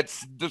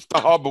 That's just the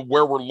hub of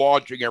where we're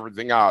launching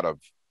everything out of.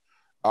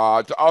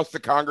 To us, the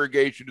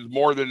congregation is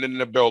more than in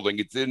the building.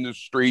 It's in the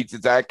streets.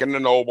 It's at the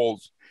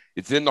Nobles.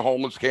 It's in the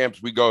homeless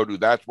camps we go to.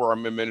 That's where our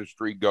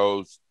ministry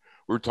goes.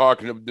 We were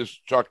talking to this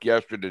Chuck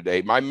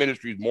yesterday. My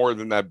ministry is more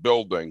than that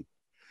building.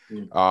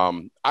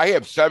 I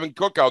have 7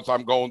 cookouts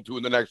I'm going to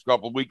in the next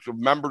couple of weeks with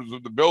members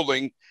of the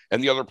building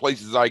and the other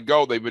places I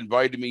go. They've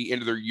invited me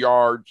into their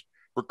yards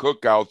for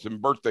cookouts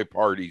and birthday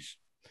parties.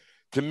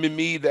 To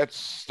me,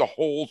 that's the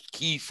whole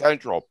key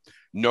central.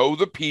 Know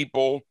the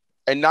people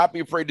and not be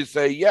afraid to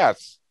say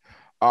yes.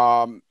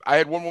 I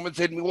had one woman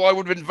say to me, well, I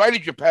would have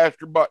invited you,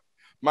 Pastor, but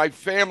my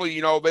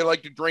family, they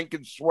like to drink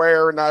and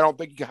swear, and I don't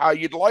think how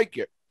you'd like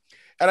it.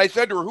 And I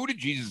said to her, who did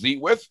Jesus eat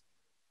with?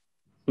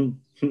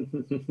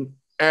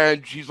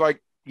 And she's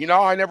like,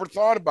 I never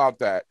thought about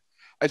that.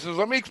 I says,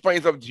 let me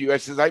explain something to you. I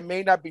says, I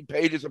may not be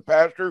paid as a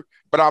pastor,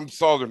 but I'm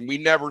Southern. We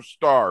never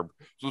starve.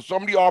 So if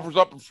somebody offers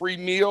up a free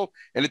meal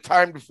and a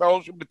time to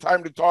fellowship, a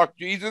time to talk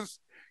Jesus,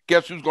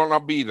 guess who's going to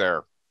be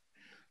there?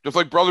 Just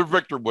like Brother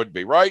Victor would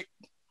be, right?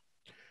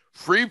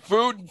 Free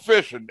food and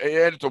fishing.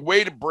 And it's a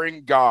way to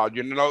bring God.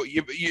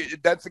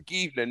 That's the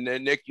key. And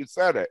Nick, you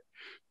said it.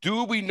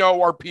 Do we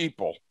know our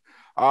people?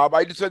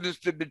 I just said this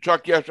to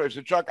Chuck yesterday. I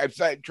said, Chuck, I've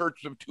sat in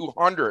churches of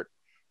 200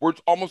 where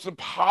it's almost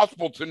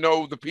impossible to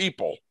know the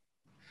people.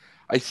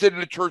 I sit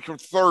in a church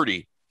of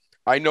 30.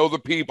 I know the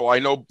people. I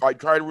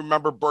try to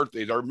remember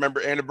birthdays. I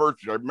remember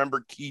anniversaries. I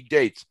remember key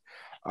dates.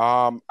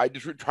 I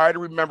just try to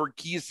remember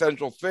key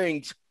essential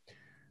things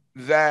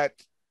that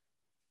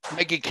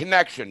make a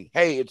connection.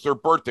 Hey, it's their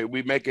birthday.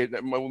 We make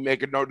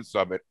a notice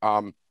of it.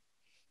 I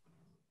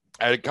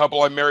had a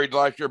couple I married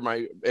last year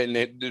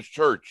in this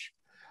church.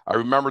 I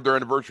remember their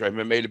anniversary. I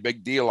haven't made a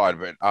big deal out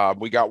of it.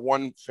 We got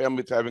one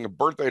family that's having a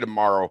birthday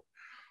tomorrow.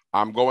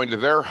 I'm going to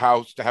their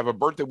house to have a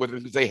birthday with them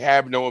because they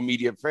have no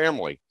immediate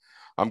family.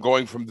 I'm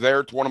going from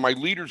there to one of my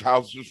leaders'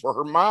 houses for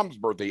her mom's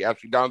birthday,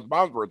 Ashley Down's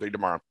mom's birthday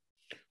tomorrow.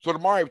 So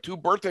tomorrow I have 2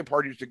 birthday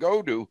parties to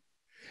go to.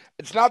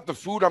 It's not the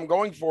food I'm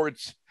going for.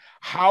 It's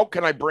how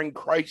can I bring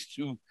Christ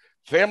to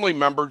family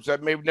members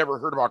that may have never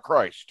heard about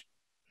Christ?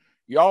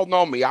 Y'all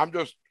know me. I'm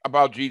just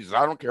about Jesus.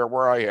 I don't care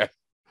where I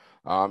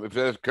am. If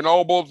it's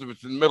Knoebels, if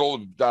it's in the middle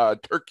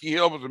of Turkey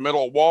Hill, if it's in the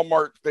middle of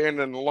Walmart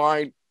standing in the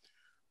line,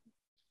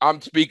 I'm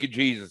speaking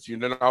Jesus. You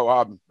know,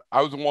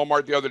 I was in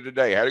Walmart the other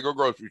day. I had to go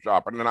grocery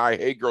shopping, and I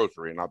hate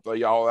grocery, and I'll tell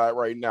you all that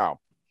right now.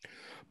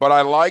 But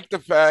I like the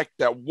fact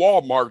that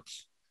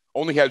Walmart's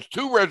only has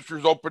 2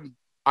 registers open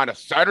on a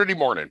Saturday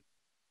morning,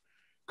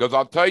 because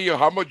I'll tell you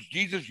how much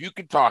Jesus you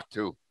can talk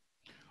to.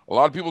 A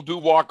lot of people do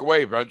walk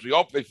away eventually.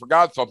 Oh, they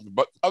forgot something,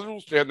 but others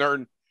will stand there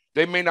and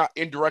they may not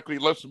indirectly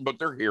listen, but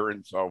they're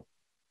hearing. So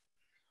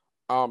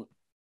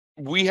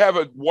we have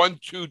a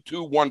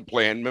 1-2-2-1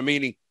 plan,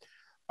 meaning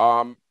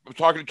I was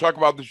talking to Chuck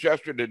about this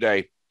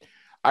yesterday.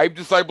 I've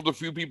discipled a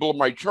few people in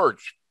my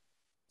church,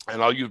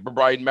 and I'll use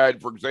Brian Madden,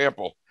 for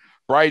example.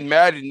 Brian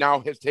Madden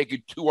now has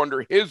taken 2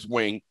 under his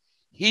wing.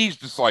 He's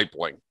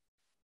discipling.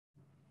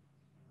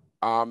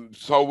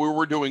 So we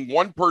were doing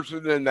one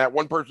person, and that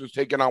one person is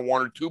taking on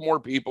 1 or 2 more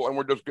people, and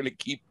we're just going to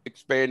keep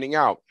expanding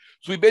out.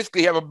 So we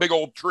basically have a big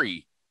old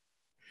tree.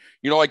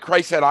 You know, like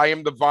Christ said, I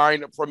am the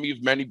vine, from me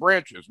is many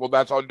branches. Well,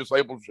 that's how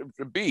discipleship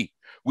should be.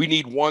 We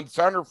need one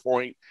center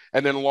point,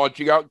 and then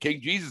launching out.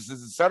 King Jesus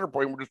is the center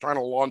point. We're just trying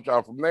to launch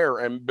out from there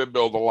and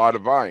build a lot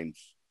of vines.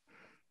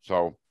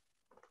 So.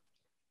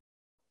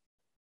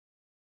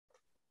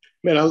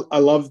 Man, I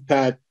love,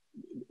 Pat,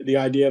 the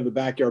idea of the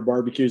backyard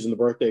barbecues and the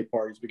birthday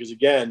parties, because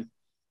again,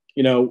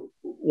 you know,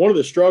 one of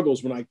the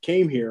struggles when I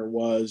came here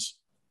was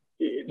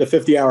the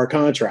 50-hour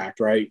contract,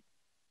 right?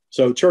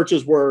 So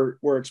churches were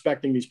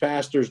expecting these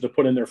pastors to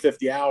put in their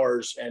 50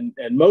 hours, and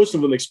most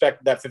of them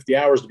expected that 50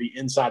 hours to be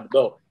inside the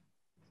building.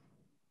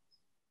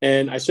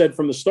 And I said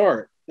from the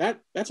start,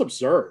 that's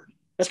absurd.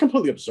 That's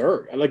completely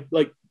absurd.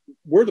 Like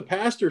where the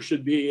pastor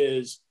should be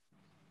is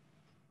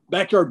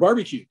backyard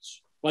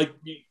barbecues. Like,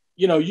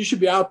 you know, you should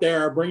be out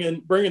there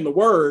bringing the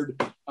word.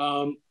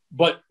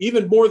 But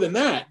even more than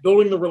that,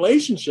 building the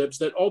relationships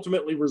that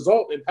ultimately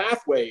result in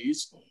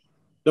pathways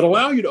that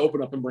allow you to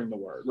open up and bring the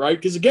word, right?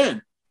 Because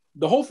again,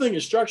 the whole thing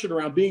is structured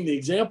around being the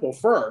example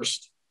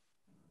first.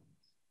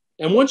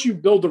 And once you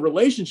build the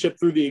relationship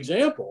through the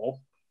example,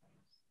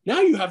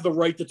 now you have the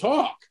right to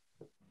talk,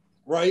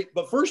 right?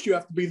 But first you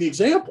have to be the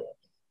example.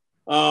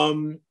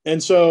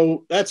 And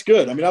so that's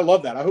good. I mean, I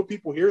love that. I hope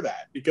people hear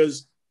that,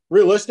 because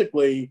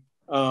realistically,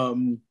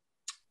 and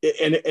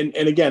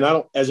again, I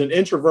don't, as an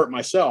introvert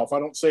myself, I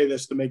don't say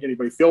this to make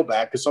anybody feel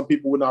bad, because some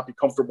people would not be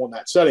comfortable in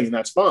that setting, and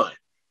that's fine.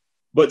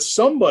 But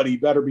somebody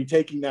better be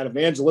taking that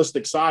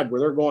evangelistic side where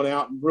they're going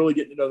out and really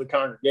getting to know the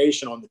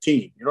congregation on the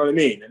team. You know what I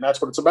mean? And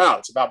that's what it's about.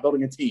 It's about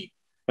building a team.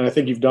 And I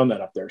think you've done that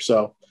up there.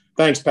 So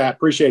thanks, Pat.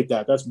 Appreciate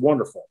that. That's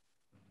wonderful.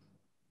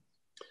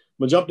 I'm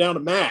going to jump down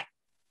to Matt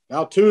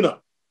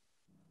Altoona.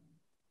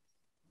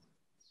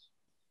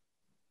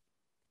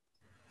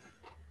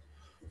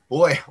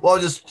 Boy, well,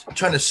 just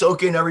trying to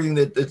soak in everything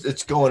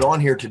that's going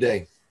on here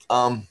today.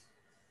 And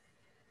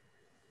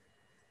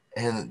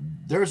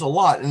there's a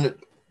lot. And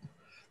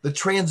the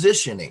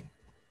transitioning,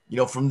 you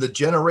know, from the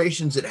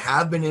generations that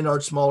have been in our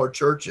smaller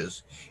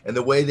churches and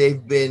the way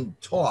they've been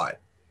taught,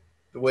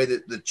 the way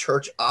that the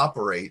church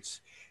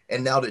operates,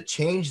 and now to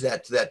change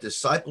that to that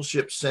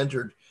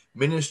discipleship-centered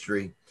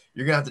ministry,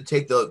 you're going to have to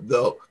take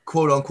the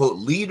quote-unquote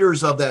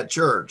leaders of that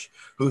church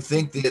who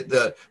think that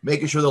the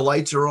making sure the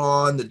lights are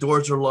on, the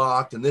doors are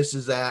locked, and this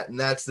is that, and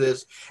that's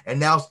this,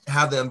 and now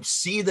have them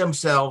see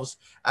themselves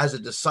as a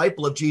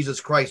disciple of Jesus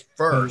Christ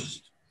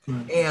first.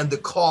 And the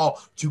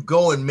call to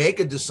go and make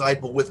a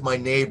disciple with my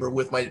neighbor,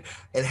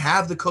 and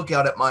have the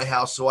cookout at my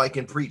house so I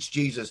can preach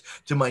Jesus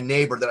to my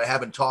neighbor that I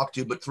haven't talked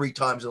to but 3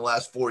 times in the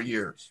last 4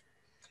 years,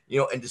 you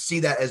know, and to see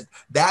that as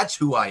that's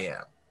who I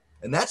am.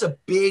 And that's a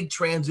big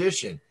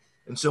transition.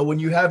 And so when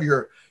you have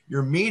your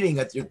meeting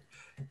at your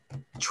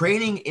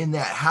training in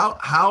that,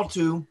 how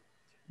to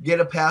get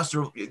a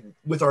pastor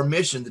with our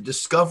mission, the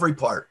discovery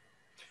part,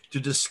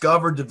 to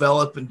discover,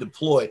 develop, and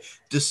deploy.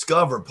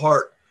 Discover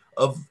part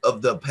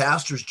of the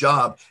pastor's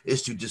job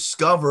is to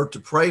discover, to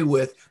pray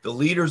with the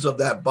leaders of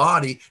that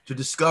body, to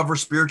discover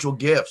spiritual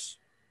gifts.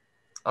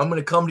 I'm going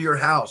to come to your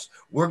house.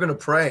 We're going to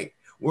pray.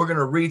 We're going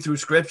to read through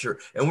scripture,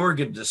 and we're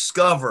going to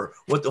discover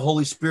what the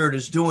Holy Spirit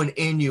is doing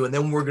in you. And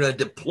then we're going to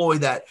deploy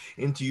that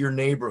into your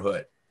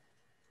neighborhood.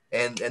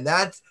 And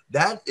that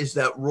is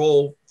that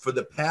role for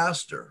the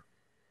pastor.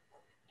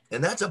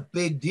 And that's a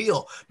big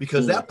deal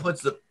because that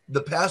puts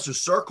the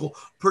pastor's circle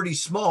pretty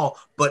small,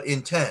 but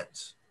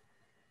intense.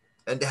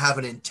 And to have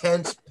an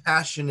intense,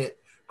 passionate,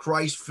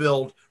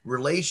 Christ-filled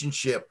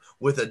relationship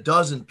with a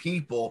dozen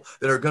people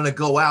that are going to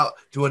go out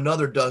to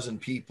another dozen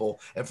people,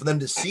 and for them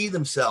to see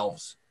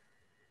themselves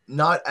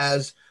not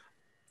as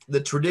the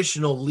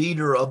traditional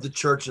leader of the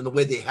church in the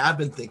way they have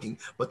been thinking,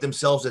 but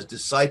themselves as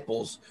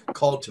disciples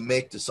called to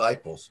make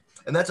disciples.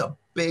 And that's a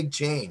big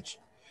change.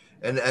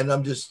 And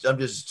I'm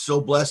just so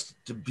blessed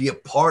to be a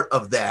part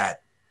of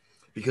that,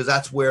 because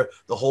that's where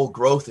the whole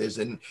growth is.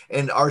 And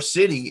our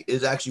city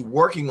is actually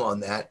working on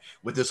that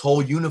with this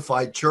whole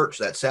unified church,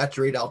 that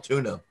Saturate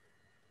Altoona,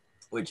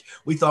 which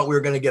we thought we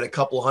were going to get a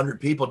couple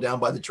hundred people down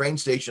by the train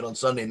station on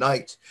Sunday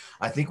nights.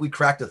 I think we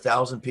cracked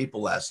 1,000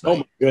 people last night. Oh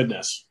my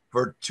goodness.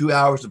 For 2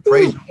 hours of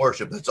praise and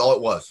worship. That's all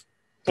it was.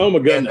 Oh my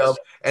goodness.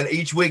 And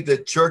each week the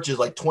church is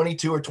like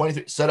 22 or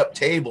 23 set up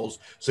tables.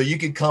 So you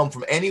can come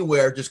from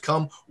anywhere, just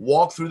come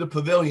walk through the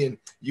pavilion.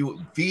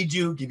 You feed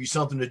you, give you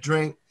something to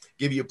drink,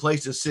 give you a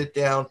place to sit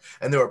down.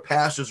 And there are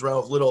pastors around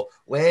with little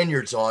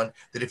lanyards on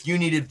that if you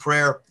needed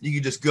prayer, you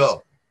could just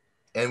go.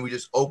 And we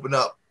just open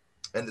up,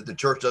 and that the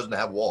church doesn't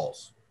have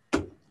walls.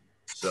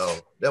 So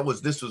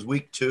this was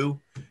week 2,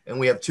 and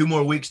we have 2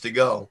 more weeks to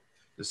go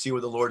to see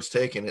where the Lord's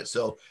taking it.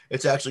 So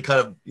it's actually kind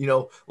of,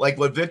 like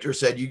what Victor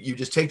said, you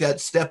just take that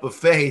step of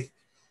faith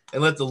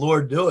and let the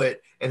Lord do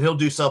it, and he'll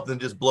do something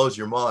that just blows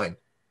your mind.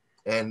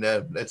 And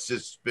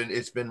it's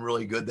been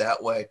really good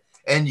that way.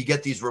 And you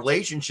get these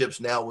relationships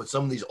now with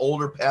some of these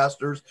older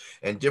pastors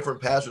and different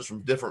pastors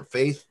from different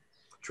faith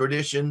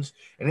traditions.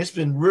 And it's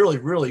been really,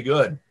 really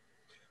good.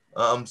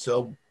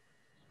 So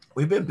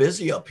we've been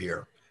busy up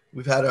here.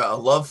 We've had a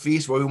love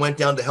feast where we went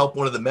down to help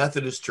one of the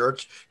Methodist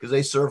church because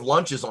they serve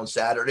lunches on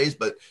Saturdays,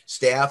 but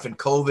staff and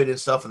COVID and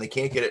stuff, and they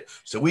can't get it.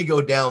 So we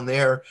go down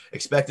there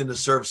expecting to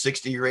serve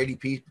 60 or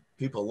 80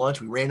 people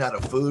lunch. We ran out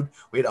of food.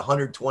 We had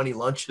 120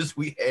 lunches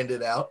we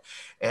handed out,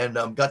 and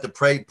got to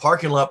pray.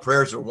 Parking lot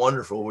prayers are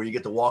wonderful, where you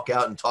get to walk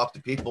out and talk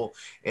to people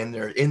in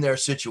their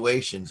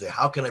situations.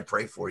 How can I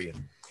pray for you?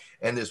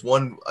 And this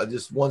one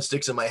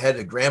sticks in my head,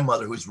 a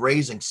grandmother who's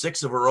raising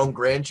 6 of her own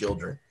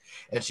grandchildren.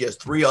 And she has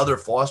 3 other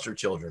foster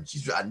children.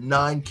 She's got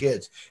 9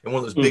 kids in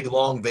one of those big,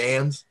 long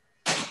vans.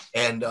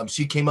 And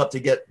she came up to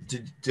get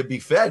to be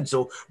fed.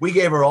 So we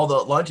gave her all the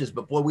lunches.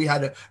 But, boy, we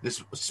had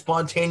this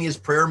spontaneous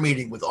prayer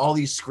meeting with all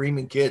these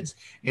screaming kids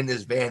in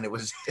this van.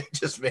 It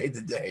just made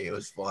the day. It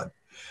was fun.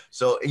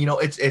 So,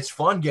 it's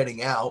fun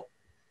getting out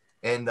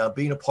and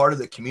being a part of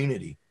the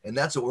community. And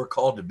that's what we're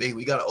called to be.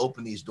 We got to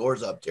open these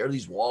doors up, tear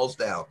these walls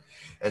down,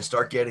 and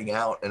start getting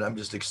out. And I'm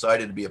just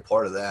excited to be a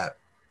part of that.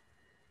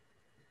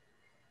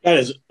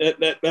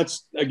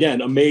 That's again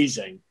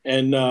amazing.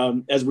 And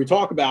as we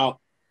talk about,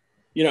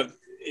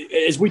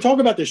 as we talk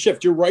about the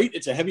shift, you're right.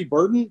 It's a heavy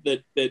burden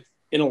that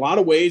in a lot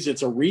of ways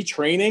it's a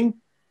retraining.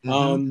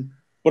 Mm-hmm.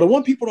 But I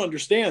want people to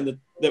understand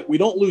that we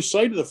don't lose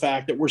sight of the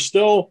fact that we're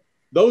still,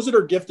 those that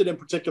are gifted in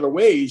particular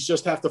ways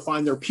just have to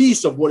find their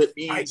piece of what it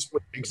means.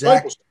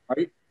 Exactly.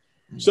 Right.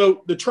 Mm-hmm.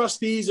 So the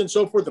trustees and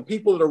so forth, the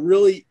people that are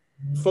really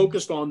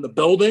focused on the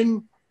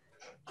building,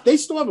 they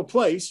still have a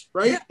place,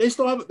 right? Yeah. They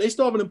still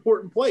have an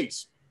important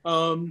place.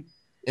 They're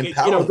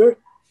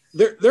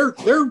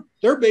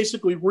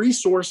basically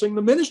resourcing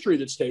the ministry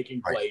that's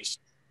taking place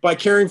by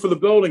caring for the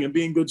building and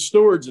being good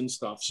stewards and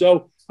stuff.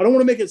 So I don't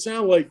want to make it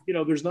sound like,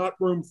 there's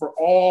not room for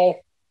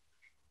all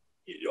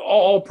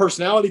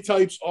personality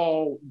types,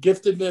 all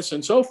giftedness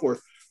and so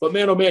forth. But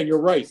man, oh man, you're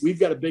right. We've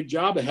got a big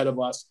job ahead of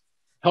us,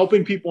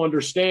 helping people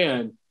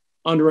understand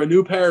under a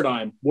new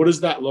paradigm, what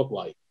does that look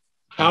like?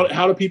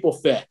 How do people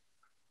fit?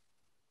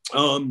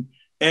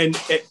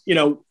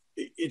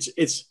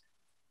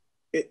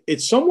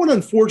 It's somewhat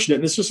unfortunate,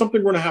 and this is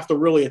something we're going to have to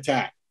really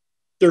attack.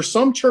 There's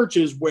some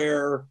churches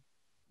where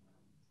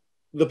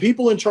the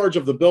people in charge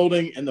of the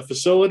building and the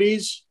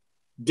facilities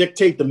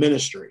dictate the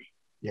ministry.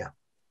 Yeah.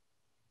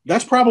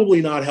 That's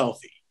probably not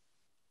healthy.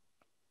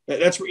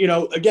 That's,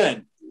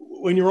 again,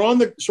 when you're on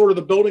the sort of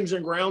the buildings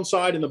and ground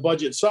side and the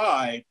budget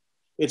side,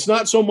 it's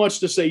not so much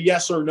to say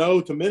yes or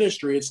no to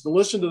ministry. It's to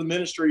listen to the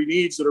ministry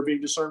needs that are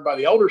being discerned by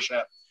the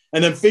eldership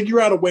and then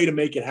figure out a way to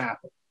make it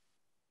happen.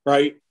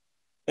 Right.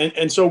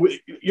 And so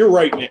you're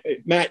right,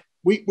 Matt,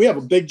 we have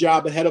a big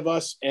job ahead of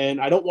us, and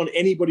I don't want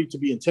anybody to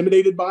be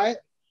intimidated by it.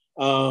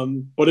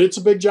 But it's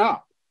a big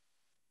job,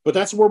 but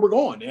that's where we're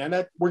going.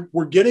 And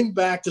we're getting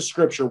back to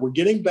scripture. We're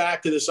getting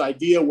back to this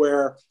idea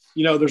where,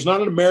 there's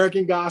not an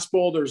American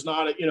gospel. There's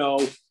not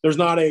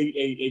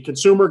a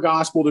consumer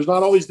gospel. There's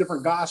not all these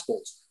different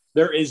gospels.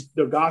 There is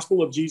the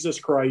gospel of Jesus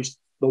Christ,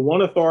 the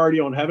one authority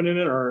on heaven and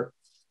on earth.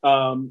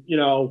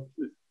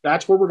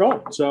 That's where we're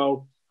going.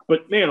 So,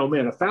 but man, oh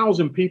man,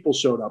 1,000 people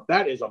showed up.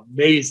 That is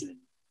amazing.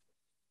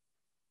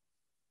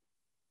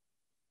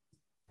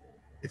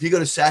 If you go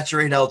to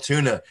Saturate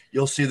Altoona,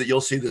 you'll see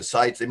the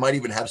sites. They might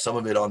even have some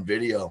of it on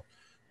video.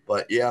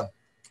 But yeah,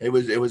 it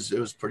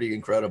was pretty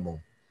incredible.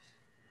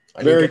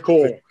 Very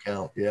cool.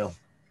 Count. Yeah.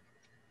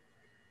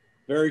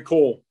 Very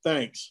cool.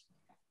 Thanks.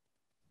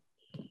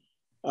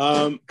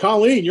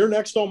 Colleen, you're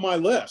next on my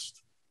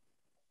list.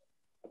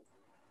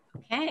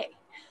 Hey.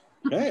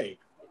 Hey.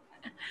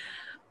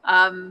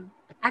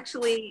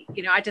 Actually,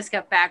 I just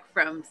got back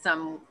from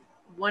some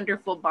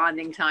wonderful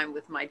bonding time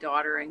with my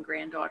daughter and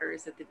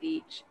granddaughters at the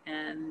beach,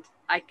 and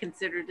I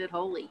considered it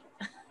holy.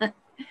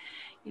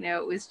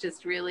 It was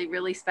just really,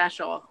 really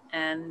special.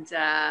 And,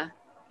 yeah,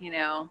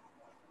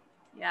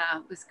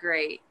 it was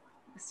great.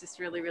 It's just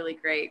really, really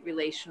great,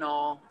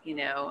 relational.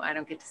 I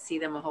don't get to see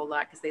them a whole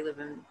lot because they live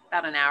in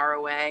about an hour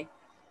away.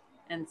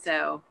 And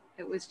so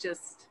it was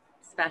just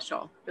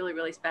special, really,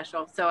 really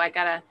special. So I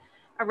got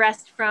a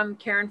rest from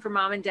caring for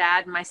mom and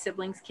dad. My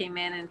siblings came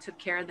in and took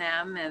care of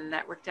them, and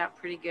that worked out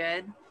pretty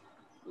good.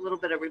 A little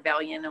bit of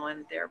rebellion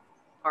on their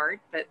part,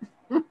 but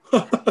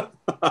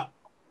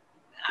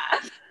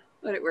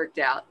but it worked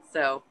out.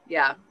 So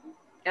yeah,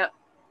 yep.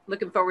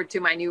 Looking forward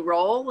to my new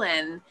role,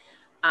 and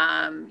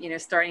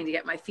starting to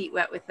get my feet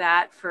wet with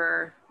that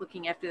for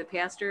looking after the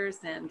pastors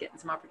and getting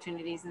some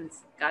opportunities, and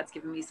God's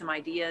given me some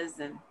ideas,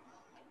 and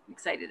I'm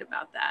excited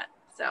about that.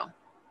 So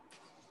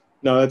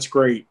no, that's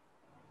great.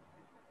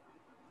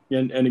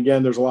 And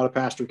again, there's a lot of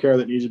pastor care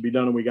that needs to be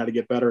done, and we got to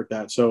get better at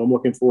that. So I'm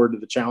looking forward to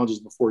the challenges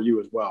before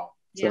you as well.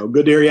 So yeah.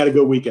 Good to hear you had a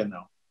good weekend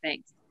though.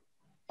 Thanks.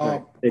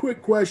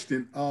 Quick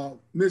question,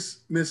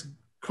 Miss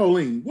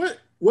Colleen,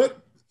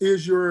 what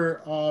is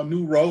your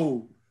new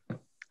role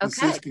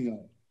consisting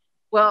of?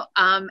 Well,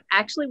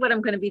 actually what I'm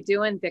going to be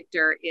doing,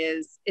 Victor,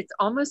 is it's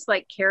almost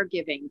like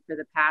caregiving for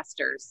the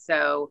pastors.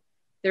 So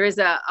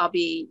I'll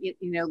be,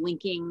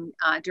 linking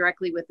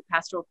directly with the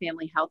Pastoral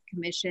Family Health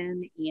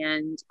Commission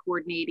and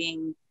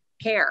coordinating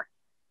care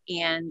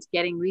and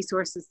getting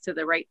resources to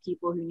the right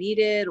people who need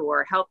it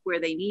or help where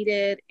they need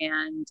it,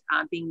 and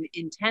being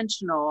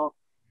intentional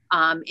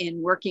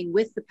in working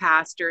with the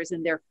pastors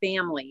and their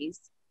families.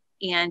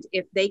 And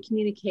if they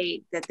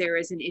communicate that there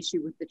is an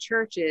issue with the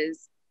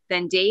churches,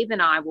 then Dave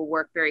and I will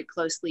work very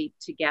closely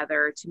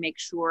together to make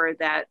sure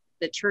that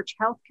the Church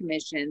Health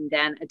Commission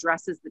then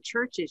addresses the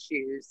church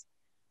issues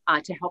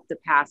to help the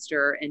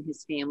pastor and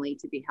his family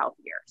to be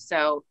healthier.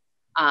 So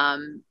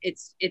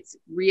it's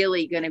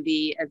really going to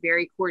be a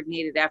very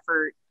coordinated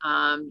effort,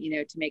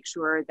 to make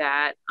sure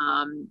that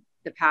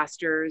the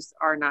pastors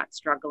are not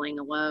struggling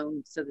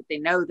alone, so that they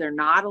know they're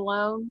not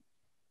alone.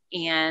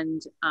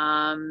 And,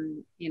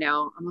 I'm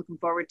looking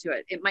forward to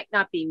it. It might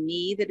not be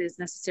me that is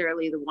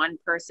necessarily the one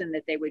person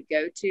that they would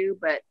go to,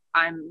 but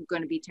I'm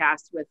going to be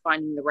tasked with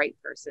finding the right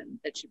person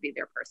that should be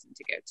their person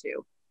to go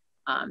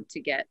to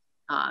get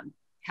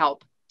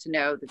help, to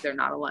know that they're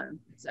not alone.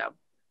 So,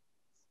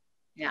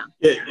 yeah.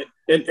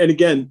 And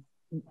again,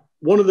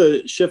 one of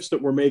the shifts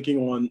that we're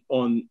making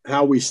on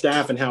how we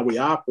staff and how we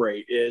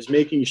operate is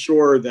making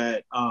sure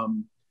that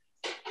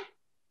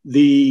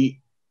the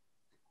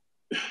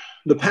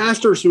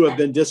pastors who have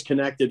been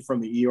disconnected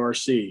from the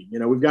ERC,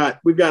 we've got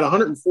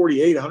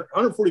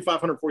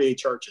 148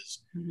 churches.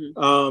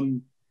 Mm-hmm.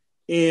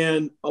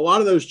 And a lot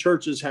of those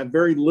churches have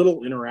very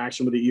little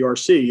interaction with the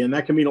ERC, and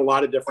that can mean a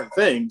lot of different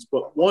things.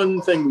 But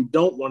one thing we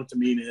don't want it to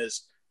mean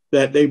is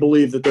that they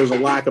believe that there's a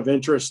lack of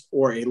interest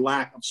or a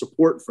lack of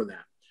support for them.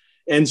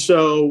 And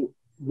so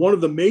one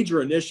of the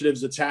major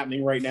initiatives that's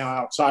happening right now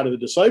outside of the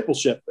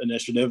discipleship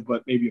initiative,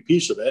 but maybe a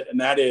piece of it,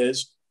 and that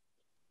is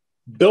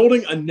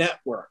building a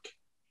network.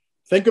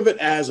 Think of it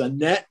as a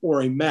net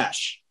or a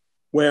mesh,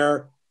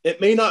 where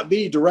it may not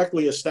be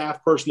directly a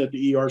staff person at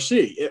the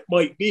ERC. It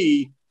might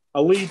be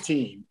a lead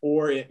team,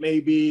 or it may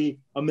be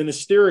a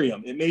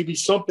ministerium. It may be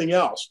something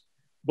else.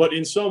 But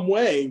in some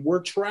way,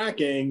 we're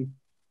tracking,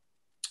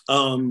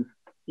 Victor,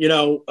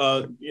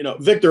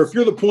 if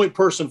you're the point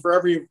person for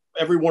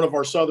every one of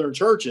our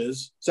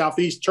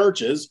Southeast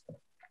churches,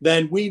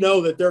 then we know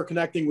that they're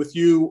connecting with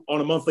you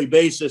on a monthly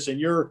basis, and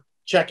you're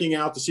checking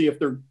out to see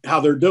how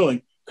they're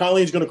doing.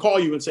 Colleen's going to call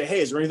you and say, hey,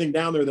 is there anything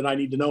down there that I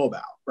need to know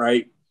about?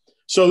 Right.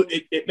 So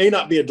it may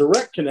not be a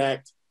direct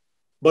connect,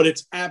 but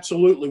it's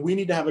absolutely, we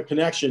need to have a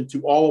connection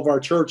to all of our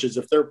churches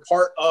if they're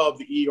part of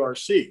the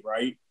ERC.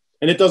 Right.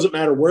 And it doesn't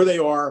matter where they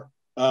are.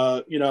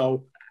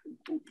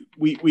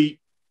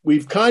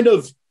 We've kind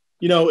of,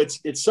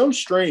 it's so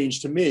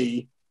strange to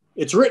me.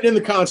 It's written in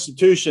the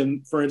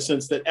Constitution, for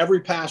instance, that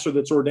every pastor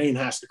that's ordained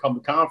has to come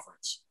to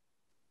conference.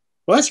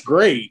 Well, that's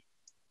great.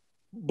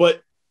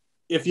 But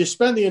if you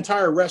spend the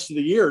entire rest of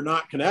the year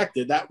not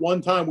connected, that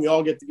one time we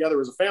all get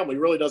together as a family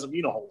really doesn't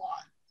mean a whole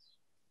lot.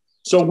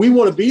 So we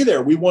want to be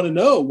there. We want to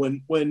know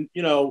when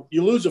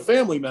you lose a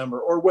family member,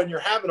 or when you're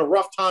having a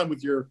rough time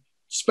with your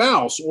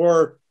spouse,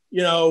 or,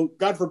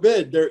 God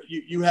forbid,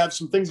 you have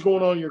some things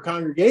going on in your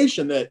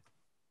congregation that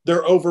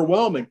they're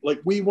overwhelming.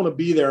 Like, we want to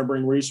be there and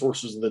bring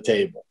resources to the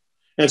table.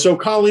 And so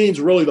Colleen's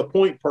really the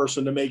point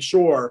person to make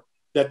sure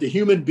that the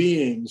human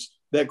beings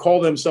that call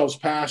themselves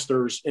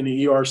pastors in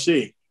the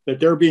ERC, that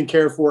they're being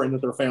cared for and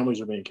that their families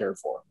are being cared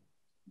for.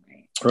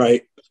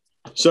 Right.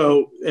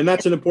 So, and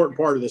that's an important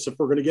part of this. If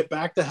we're going to get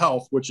back to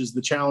health, which is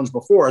the challenge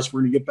before us,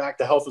 we're going to get back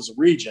to health as a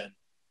region,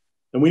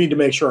 and we need to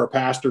make sure our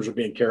pastors are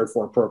being cared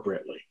for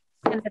appropriately.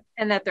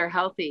 And that they're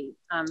healthy.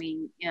 I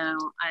mean,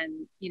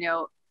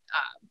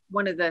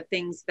 one of the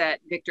things that,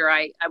 Victor,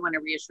 I want to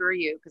reassure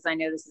you, because I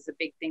know this is a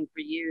big thing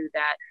for you,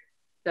 that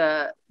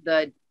the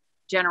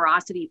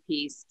generosity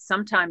piece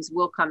sometimes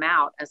will come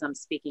out as I'm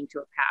speaking to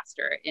a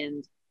pastor,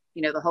 and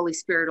the Holy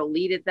Spirit will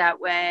lead it that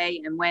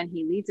way. And when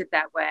he leads it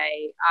that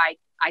way,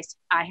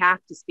 I have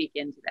to speak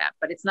into that,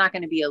 but it's not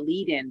going to be a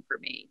lead in for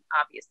me,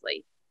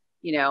 obviously.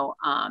 You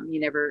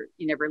never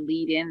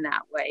lead in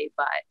that way,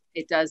 but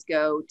it does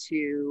go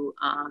to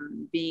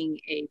being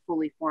a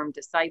fully formed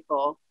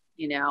disciple,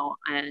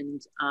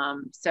 and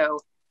so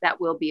that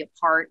will be a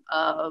part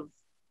of,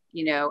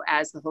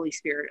 as the Holy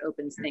Spirit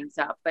opens things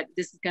up. But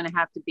this is going to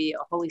have to be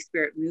a Holy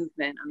Spirit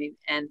movement. I mean,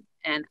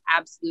 and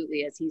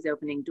absolutely, as he's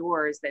opening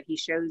doors, that he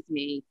shows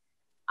me,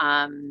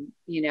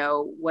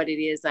 what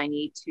it is I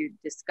need to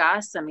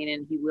discuss. I mean,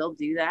 and he will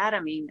do that. I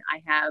mean,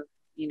 I have,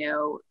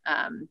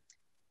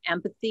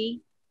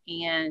 empathy,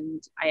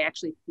 and I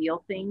actually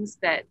feel things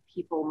that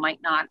people might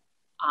not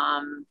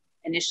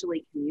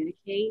initially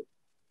communicate.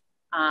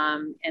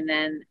 And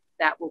then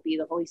that will be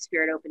the Holy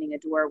Spirit opening a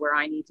door where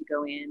I need to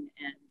go in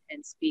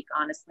and speak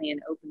honestly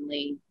and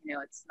openly.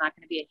 It's not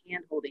going to be a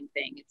hand-holding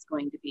thing. It's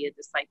going to be a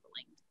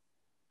discipling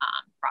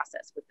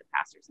process with the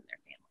pastors and their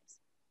families.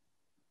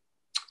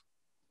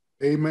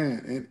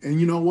 Amen. And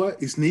you know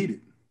what? It's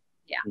needed.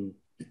 Yeah.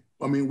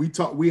 I mean,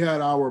 we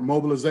had our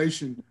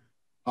mobilization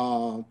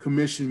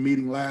commission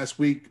meeting last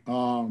week,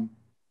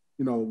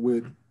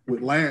 with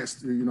Lance,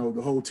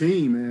 the whole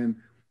team. And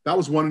that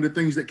was one of the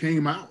things that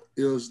came out,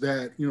 is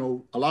that,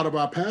 a lot of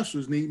our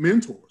pastors need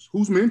mentors.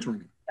 Who's mentoring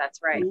them? That's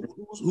right.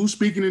 Who's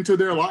speaking into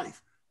their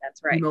life?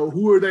 That's right.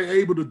 Who are they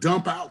able to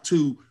dump out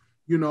to,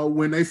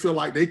 when they feel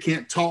like they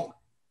can't talk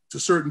to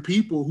certain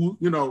people who,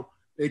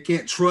 they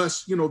can't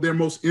trust, their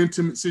most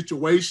intimate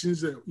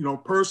situations,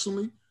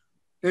 personally.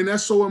 And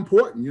that's so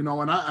important,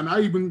 and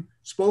I even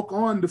spoke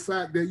on the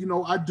fact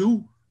that, I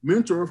do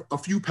mentor a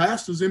few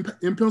pastors in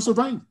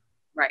Pennsylvania.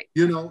 Right.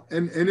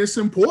 And it's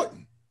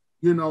important,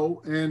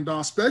 and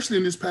especially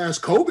in this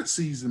past COVID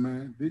season,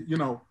 man,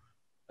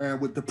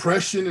 and with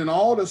depression and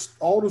all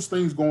those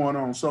things going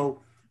on. So,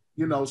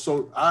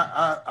 so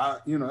I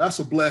that's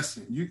a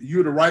blessing.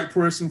 You're the right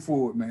person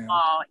for it, man.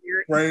 Oh,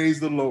 praise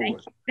the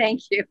Lord.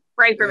 Thank you.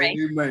 Pray for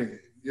me. Amen.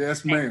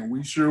 Yes, ma'am.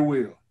 We sure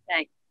will.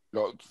 Thanks.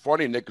 It's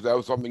funny, Nick, because that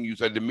was something you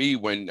said to me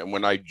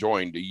when I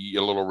joined a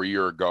little over a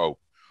year ago,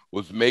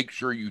 was make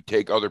sure you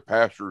take other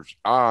pastors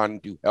on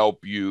to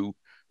help you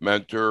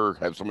mentor,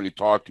 have somebody to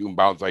talk to and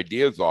bounce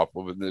ideas off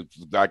of. And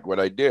that's exactly what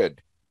I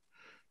did.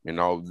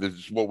 This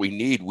is what we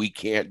need. We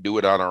can't do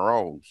it on our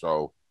own.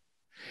 So,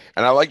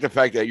 and I like the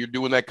fact that you're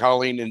doing that,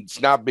 Colleen, and it's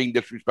not being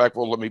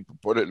disrespectful. Let me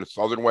put it in a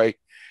Southern way.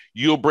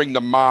 You'll bring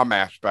the mom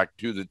aspect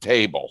to the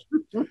table.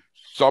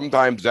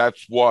 Sometimes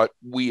that's what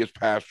we as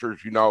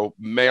pastors,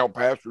 male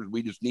pastors,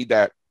 we just need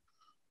that.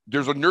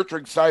 There's a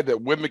nurturing side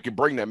that women can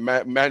bring that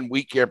men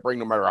we can't bring,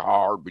 no matter how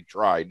hard we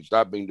try. It's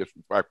not being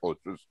disrespectful.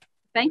 It's just.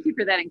 Thank you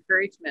for that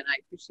encouragement. I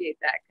appreciate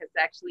that, because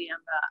actually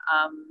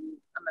I'm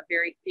a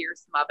very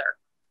fierce mother,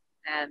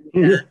 and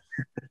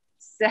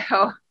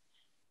so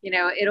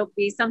it'll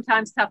be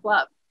sometimes tough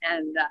love,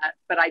 and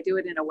but I do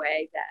it in a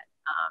way that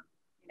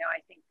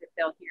I think that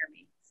they'll hear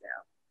me. So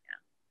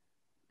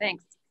yeah,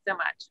 thanks so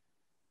much.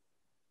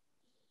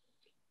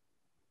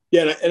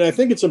 Yeah, and I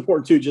think it's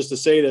important too, just to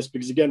say this,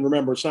 because again,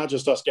 remember, it's not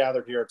just us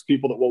gathered here; it's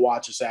people that will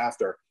watch us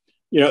after.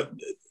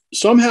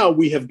 Somehow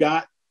we have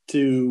got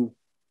to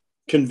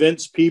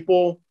convince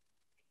people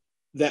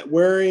that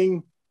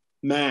wearing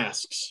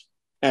masks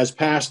as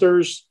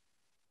pastors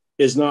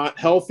is not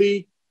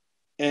healthy,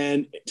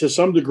 and to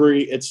some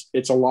degree,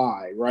 it's a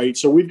lie, right?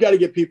 So we've got to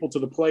get people to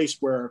the place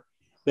where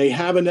they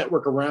have a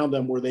network around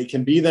them where they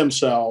can be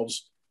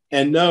themselves.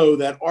 And know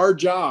that our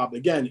job,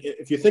 again,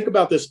 if you think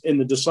about this in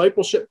the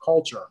discipleship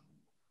culture,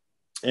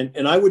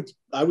 and I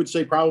would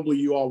say probably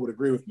you all would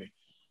agree with me,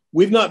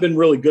 we've not been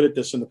really good at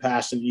this in the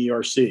past in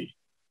ERC.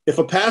 If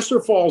a pastor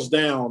falls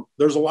down,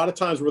 there's a lot of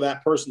times where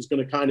that person's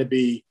going to kind of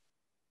be,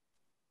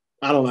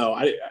 I don't know,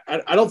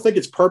 I don't think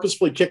it's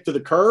purposefully kicked to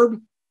the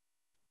curb,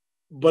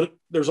 but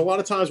there's a lot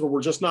of times where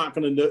we're just not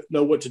going to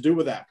know what to do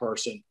with that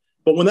person.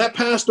 But when that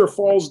pastor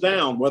falls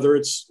down, whether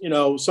it's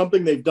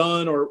something they've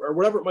done or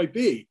whatever it might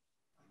be,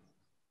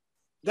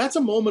 that's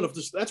a moment of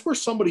this. That's where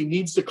somebody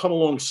needs to come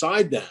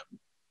alongside them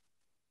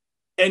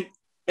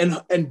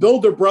and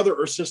build their brother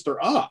or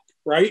sister up,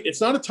 right?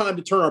 It's not a time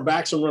to turn our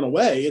backs and run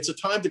away. It's a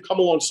time to come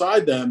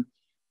alongside them.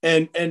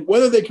 And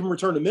whether they can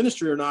return to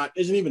ministry or not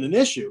isn't even an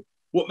issue.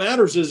 What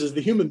matters is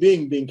the human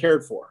being being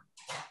cared for.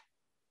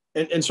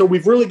 And so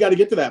we've really got to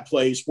get to that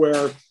place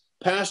where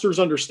pastors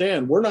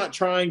understand we're not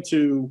trying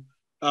to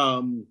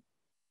I don't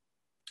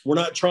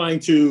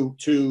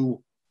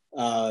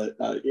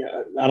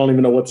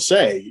even know what to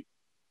say,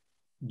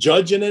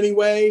 judge in any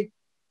way.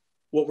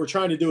 What we're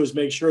trying to do is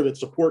make sure that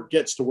support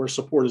gets to where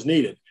support is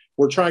needed.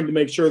 We're trying to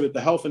make sure that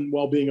the health and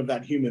well-being of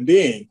that human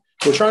being,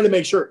 we're trying to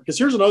make sure, because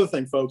here's another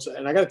thing, folks,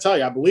 and I got to tell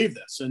you, I believe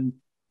this, and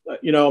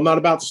I'm not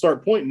about to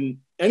start pointing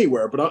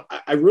anywhere, but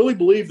I really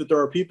believe that there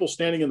are people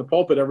standing in the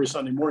pulpit every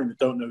Sunday morning that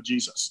don't know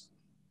Jesus,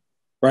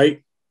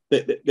 right?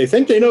 They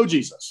think they know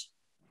Jesus,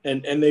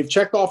 and they've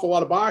checked off a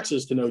lot of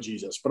boxes to know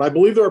Jesus, but I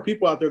believe there are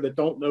people out there that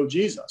don't know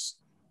Jesus.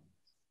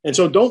 And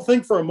so don't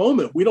think for a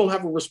moment we don't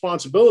have a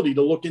responsibility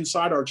to look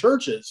inside our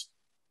churches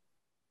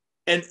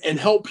and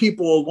help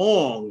people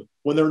along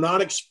when they're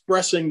not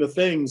expressing the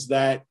things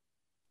that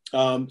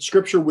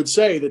Scripture would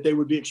say that they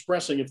would be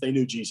expressing if they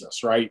knew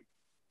Jesus, right?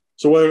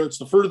 So whether it's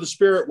the fruit of the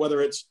Spirit,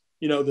 whether it's,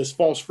 this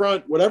false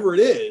front, whatever it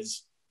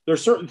is,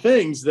 there's certain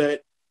things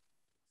that,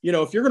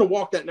 if you're going to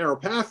walk that narrow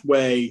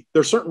pathway,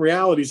 there's certain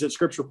realities that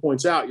Scripture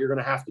points out you're going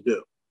to have to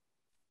do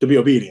to be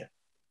obedient.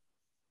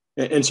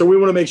 And so we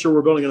want to make sure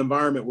we're building an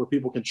environment where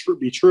people can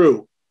be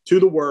true to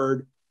the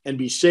word and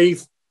be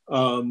safe,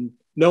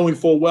 knowing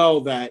full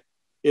well that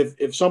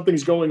if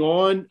something's going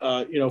on,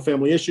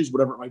 family issues,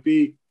 whatever it might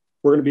be,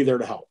 we're going to be there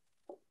to help.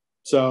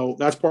 So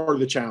that's part of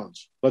the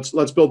challenge.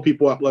 Let's build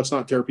people up. Let's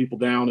not tear people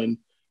down.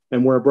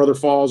 And where a brother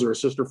falls or a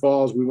sister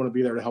falls, we want to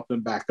be there to help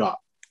them back up.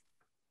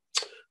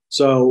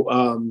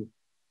 So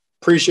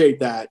appreciate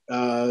that.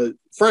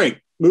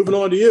 Frank, moving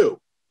on to you.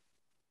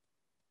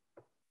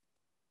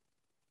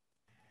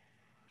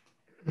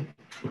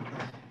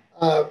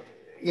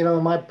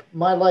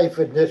 My life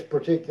in this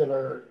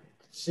particular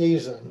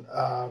season,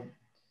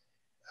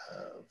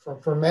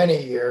 for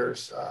many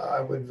years,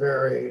 I was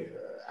very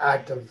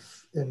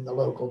active in the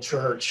local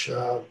church,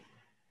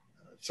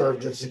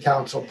 served as the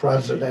council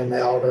president,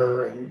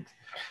 elder, and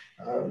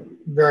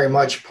very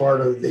much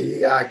part of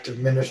the active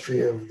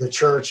ministry of the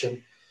church.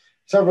 And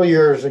several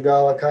years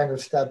ago, I kind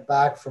of stepped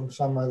back from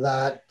some of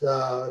that,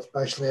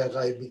 especially as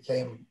I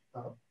became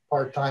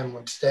part-time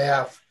with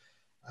staff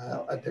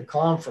at the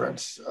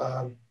conference.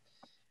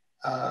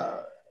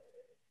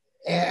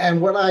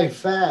 And what I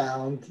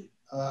found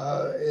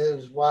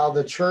is while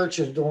the church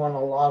is doing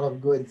a lot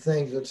of good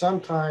things, that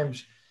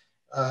sometimes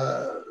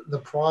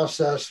the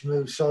process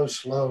moves so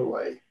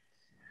slowly.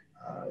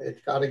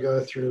 It's got to go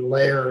through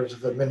layers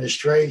of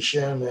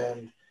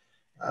administration.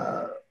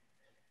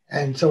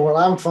 And so what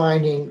I'm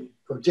finding,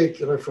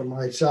 particular for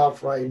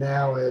myself right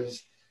now,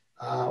 is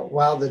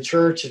while the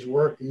church is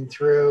working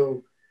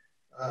through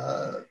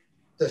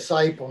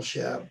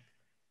discipleship,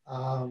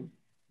 I'm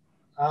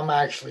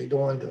actually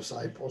doing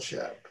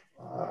discipleship.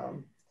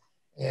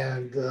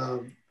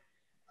 And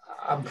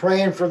I'm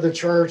praying for the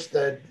church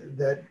that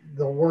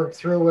they'll work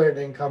through it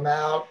and come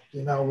out,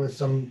 with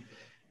some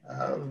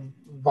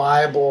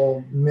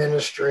viable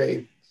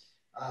ministry.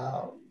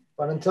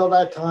 But until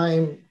that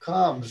time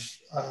comes,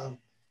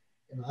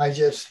 I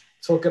just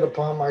took it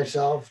upon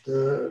myself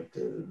to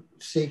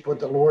seek what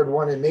the Lord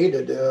wanted me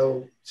to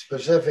do,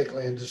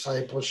 specifically in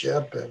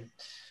discipleship, and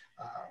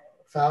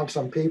found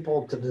some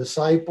people to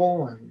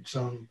disciple and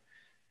some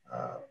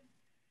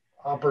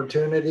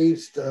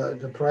opportunities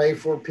to pray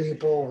for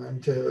people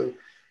and to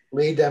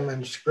lead them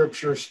in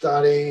scripture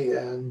study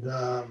and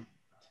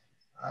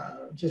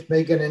just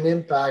making an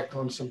impact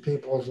on some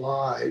people's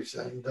lives.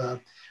 And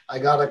I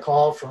got a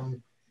call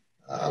from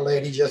a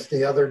lady just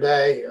the other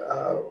day,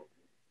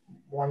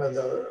 one of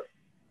the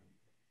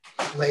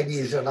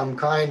ladies that I'm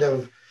kind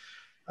of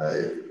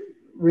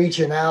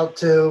reaching out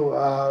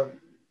to.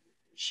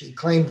 She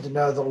claims to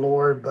know the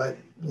Lord, but,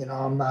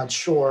 I'm not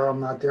sure. I'm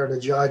not there to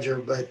judge her,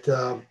 but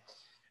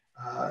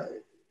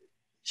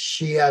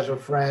she has a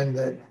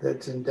friend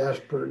that's in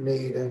desperate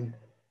need, and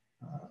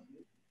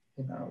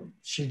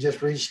she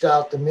just reached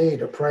out to me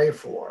to pray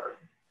for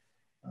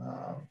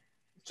her.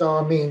 So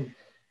I mean,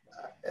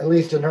 at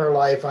least in her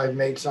life, I've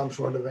made some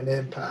sort of an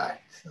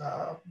impact,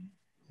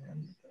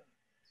 and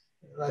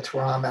that's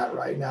where I'm at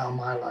right now in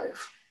my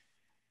life.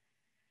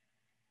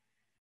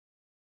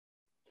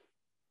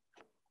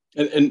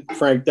 And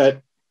Frank,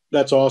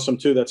 that's awesome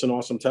too. That's an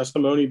awesome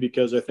testimony,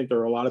 because I think there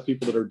are a lot of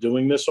people that are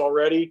doing this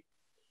already.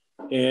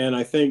 And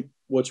I think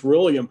what's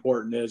really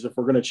important is, if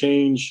we're going to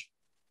change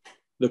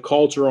the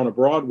culture on a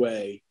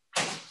Broadway,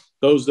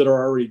 those that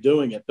are already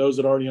doing it, those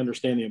that already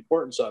understand the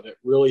importance of it,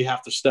 really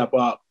have to step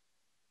up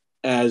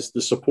as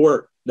the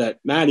support that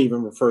Matt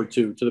even referred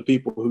to the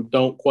people who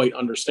don't quite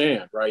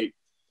understand, right?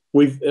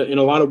 We've, in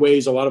a lot of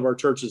ways, a lot of our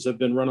churches have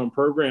been run on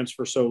programs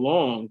for so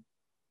long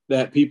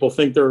that people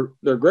think they're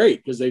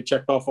great because they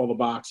checked off all the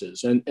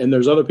boxes. And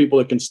there's other people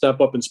that can step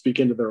up and speak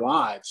into their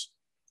lives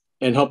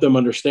and help them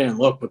understand,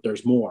 look, but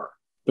there's more.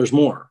 There's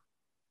more.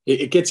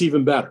 It gets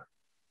even better.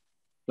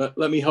 Let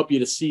me help you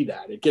to see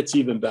that. It gets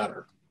even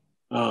better.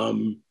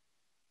 And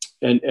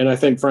I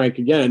think, Frank,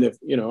 again, if,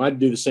 I'd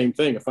do the same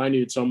thing. If I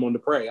needed someone to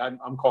pray,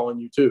 I'm calling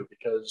you too,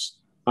 because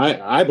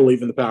I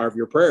believe in the power of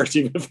your prayers,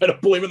 even if I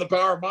don't believe in the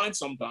power of mine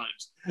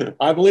sometimes.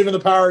 I believe in the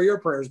power of your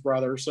prayers,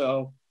 brother.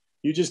 So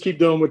you just keep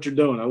doing what you're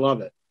doing. I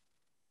love it.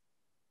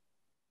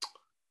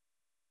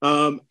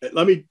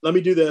 Let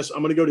me do this.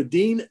 I'm going to go to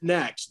Dean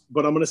next,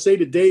 but I'm going to say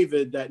to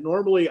David that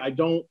normally I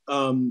don't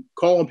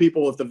call on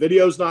people if the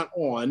video's not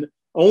on,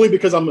 only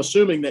because I'm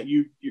assuming that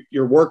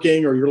you're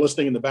working or you're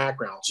listening in the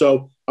background.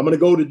 So I'm going to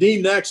go to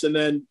Dean next, and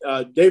then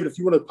David, if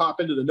you want to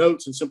pop into the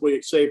notes and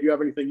simply say if you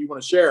have anything you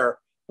want to share,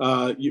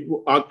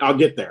 I'll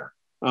get there.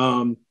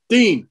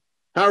 Dean,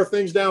 how are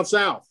things down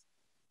south?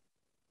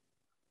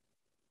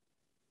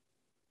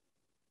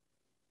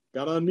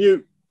 Got to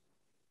unmute.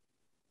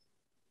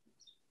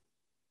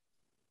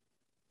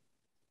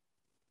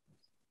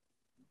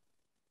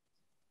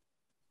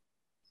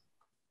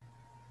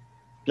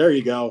 There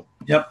you go.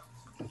 Yep.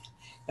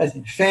 That's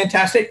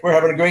fantastic. We're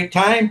having a great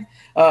time.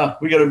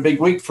 We got a big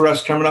week for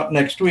us coming up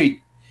next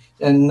week.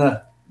 And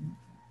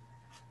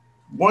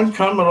one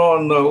comment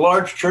on the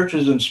large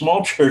churches and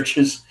small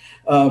churches.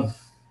 I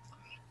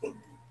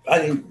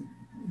think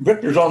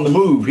Victor's on the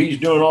move. He's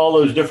doing all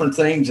those different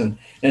things and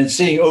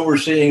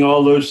overseeing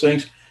all those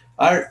things.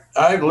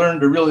 I've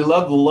learned to really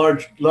love the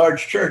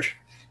large church.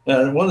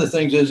 One of the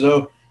things is,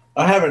 though,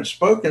 I haven't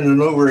spoken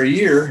in over a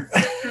year,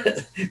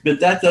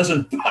 but that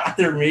doesn't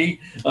bother me.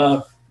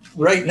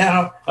 Right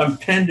now, I'm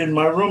penned in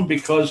my room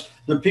because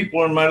the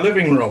people in my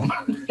living room.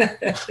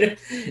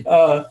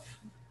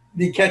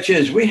 The catch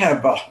is we have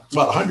about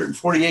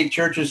 148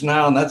 churches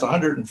now, and that's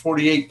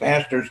 148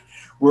 pastors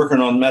working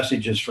on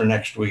messages for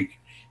next week.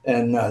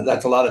 And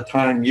that's a lot of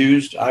time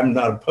used. I'm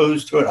not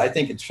opposed to it. I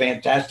think it's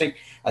fantastic.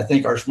 I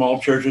think our small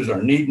churches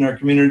are needed in our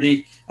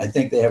community. I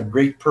think they have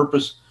great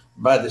purpose.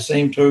 By the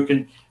same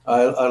token,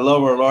 I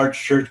love our large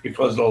church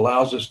because it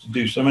allows us to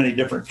do so many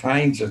different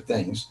kinds of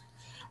things.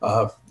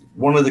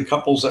 One of the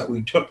couples that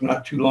we took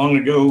not too long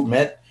ago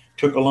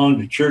took along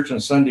to church on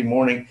Sunday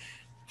morning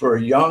for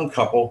a young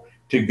couple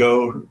to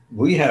go.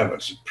 We have a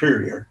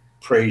superior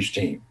praise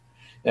team.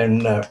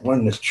 And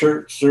when the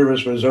church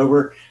service was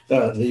over,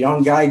 the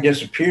young guy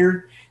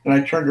disappeared, and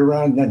I turned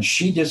around and then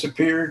she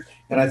disappeared.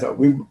 And I thought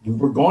we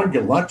were going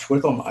to lunch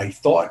with them, I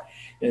thought.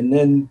 And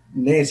then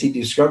Nancy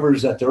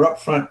discovers that they're up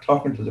front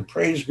talking to the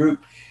praise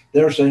group.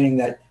 They're saying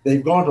that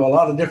they've gone to a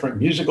lot of different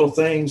musical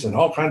things and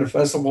all kinds of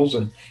festivals,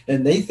 and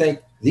they think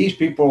these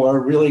people are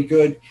really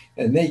good,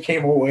 and they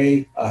came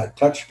away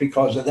touched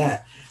because of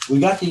that. We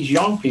got these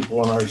young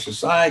people in our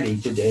society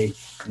today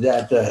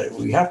that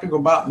we have to go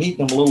about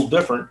meeting them a little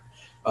different.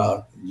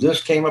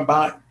 This came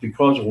about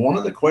because one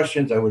of the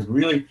questions I would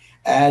really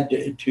add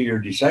to your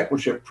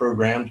discipleship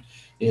programs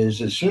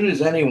is, as soon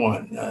as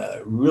anyone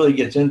really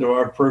gets into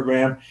our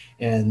program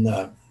and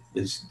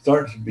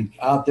starts to be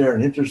out there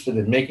and interested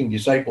in making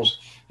disciples,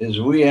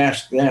 is we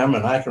ask them,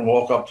 and I can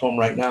walk up to them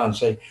right now and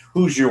say,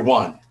 who's your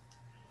one?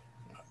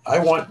 I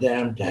want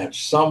them to have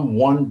some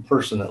one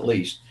person at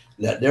least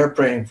that they're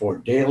praying for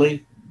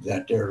daily,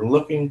 that they're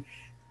looking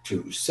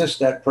to assist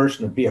that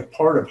person to be a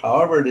part of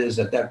however it is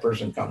that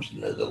person comes to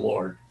know the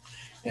Lord.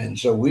 And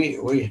so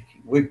we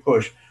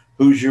push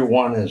who's your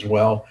one as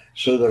well,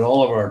 so that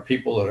all of our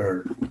people that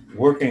are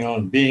working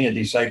on being a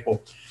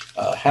disciple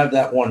have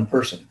that one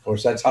person. Of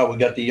course, that's how we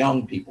got the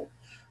young people.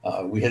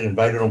 We had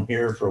invited them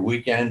here for a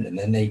weekend, and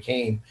then they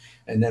came,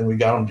 and then we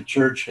got them to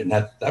church, and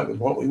that was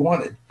what we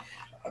wanted.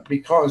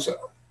 Because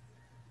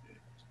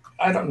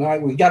I don't know,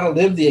 we got to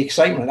live the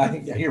excitement. I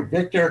think I hear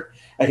Victor,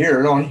 I hear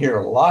it on here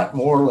a lot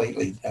more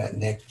lately,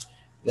 Nick,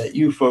 that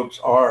you folks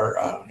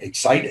are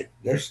excited.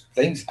 There's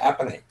things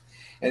happening.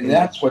 And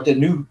that's what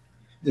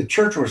the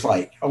church was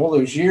like all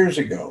those years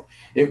ago.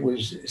 It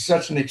was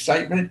such an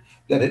excitement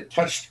that it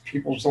touched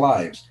people's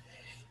lives.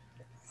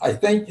 I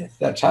think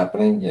that's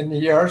happening in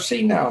the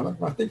ERC now.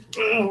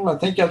 I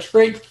think that's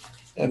great.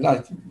 And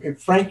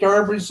Frank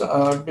Garber's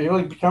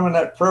really becoming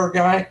that prayer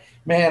guy.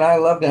 Man, I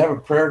love to have a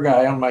prayer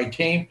guy on my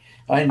team.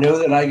 I know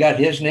that I got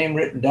his name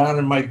written down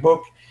in my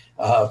book.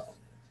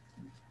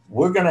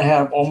 We're going to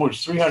have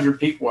almost 300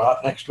 people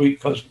out next week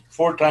because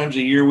 4 times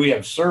a year we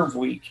have Serve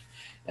Week.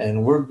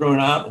 And we're going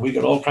out and we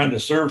got all kinds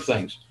of serve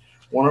things.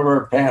 One of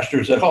our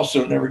pastors that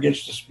also never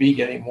gets to speak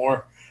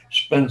anymore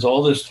spends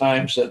all this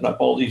time setting up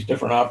all these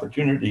different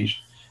opportunities.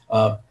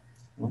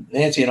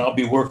 Nancy and I'll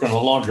be working a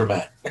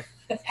laundromat.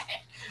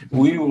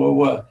 We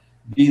will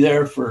be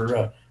there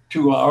for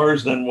 2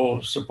 hours, then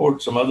we'll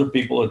support some other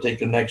people that take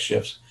the next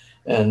shifts.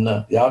 And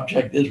the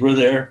object is we're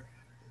there.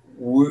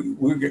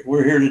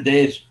 We're here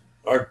today.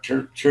 Our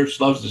church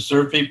loves to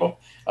serve people.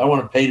 I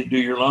want to pay to do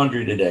your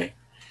laundry today.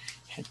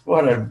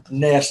 What a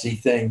nasty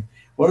thing.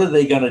 What are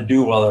they going to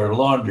do while their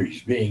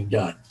laundry's being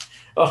done?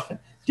 Oh,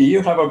 do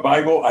you have a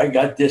Bible? I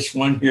got this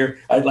one here.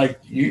 I'd like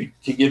you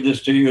to give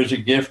this to you as a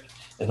gift,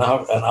 and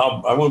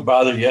I won't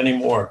bother you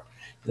anymore.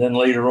 Then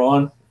later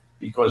on,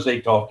 because they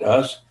talk to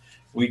us,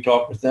 we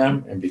talk with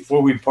them. And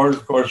before we part,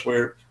 of course,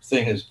 the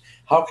thing is,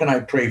 how can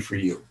I pray for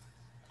you?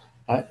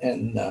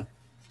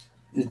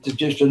 It's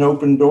just an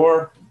open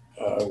door.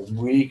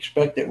 We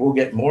expect that we'll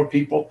get more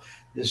people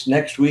this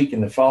next week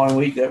and the following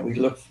week that we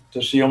look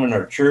to see them in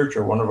our church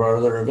or one of our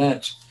other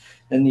events.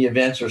 And the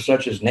events are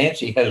such as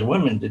Nancy has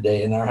women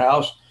today in our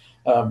house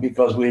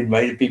because we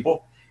invited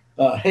people.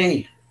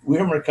 Hey, we're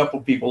having a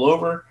couple people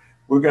over.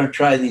 We're going to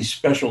try these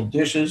special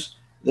dishes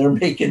they're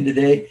making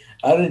today.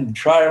 I didn't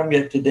try them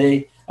yet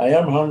today. I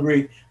am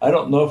hungry. I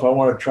don't know if I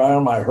want to try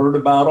them. I heard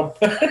about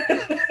them.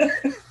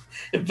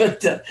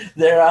 But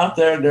they're out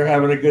there, they're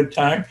having a good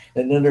time.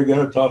 And then they're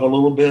going to talk a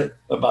little bit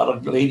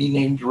about a lady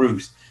named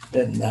Ruth.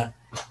 And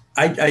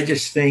I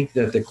just think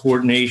that the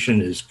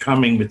coordination is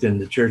coming within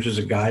the Churches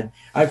of God.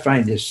 I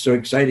find this so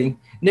exciting.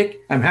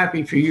 Nick, I'm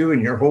happy for you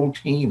and your whole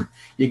team.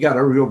 You got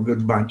a real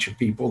good bunch of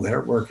people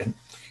there working.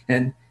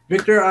 And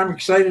Victor, I'm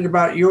excited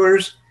about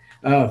yours.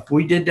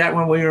 We did that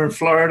when we were in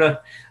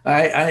Florida.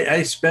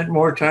 I spent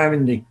more time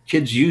in the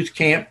kids' youth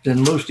camp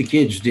than most of the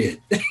kids did.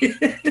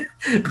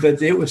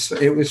 but it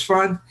was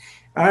fun.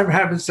 I'm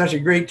having such a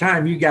great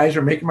time. You guys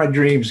are making my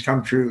dreams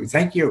come true.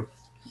 Thank you.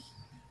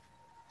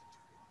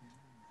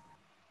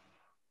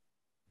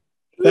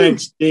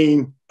 Thanks,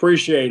 Dean.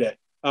 Appreciate it.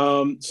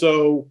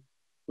 So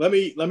let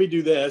me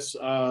do this.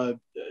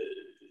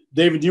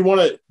 David, do you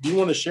want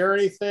to share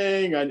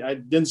anything? I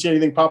didn't see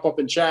anything pop up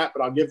in chat,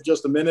 but I'll give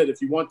just a minute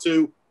if you want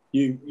to.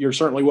 You're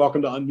certainly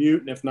welcome to unmute,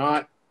 and if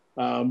not,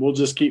 we'll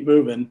just keep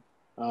moving.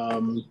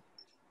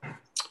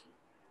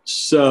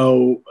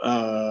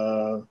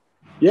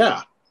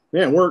 Yeah,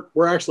 man,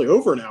 we're actually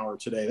over an hour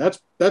today.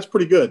 That's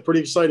pretty good, pretty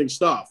exciting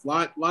stuff.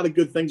 Lot of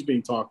good things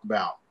being talked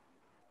about.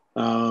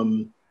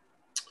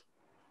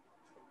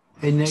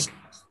 Hey, Nick.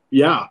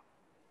 Yeah.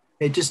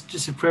 Hey,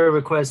 just a prayer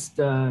request.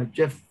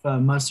 Jeff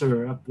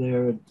Musser up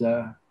there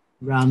at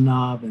Round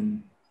Knob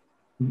and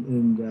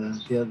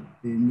the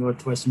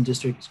Northwestern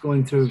District is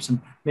going through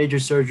some major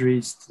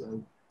surgeries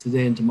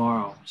today and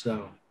tomorrow.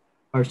 So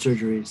heart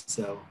surgeries.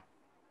 So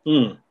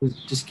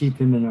just keep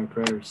him in our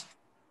prayers.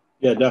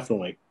 Yeah,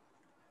 definitely.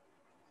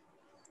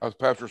 How's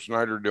Pastor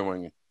Snyder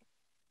doing?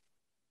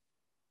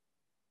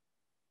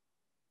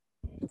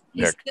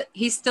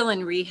 He's still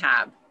in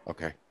rehab.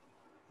 Okay.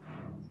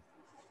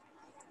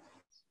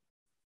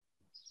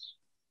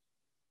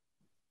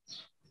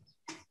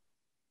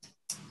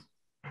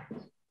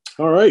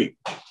 All right.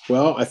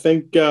 Well, I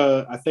think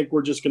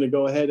we're just going to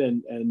go ahead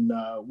and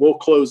we'll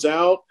close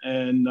out.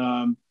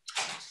 And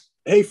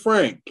hey,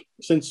 Frank,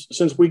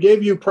 since we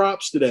gave you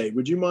props today,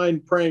 would you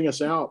mind praying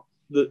us out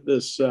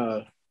this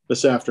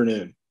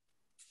afternoon?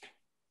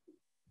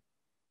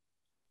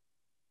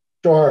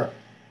 Sure.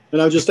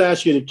 And I'll just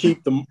ask you to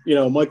keep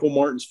Michael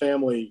Martin's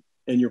family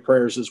in your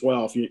prayers as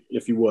well,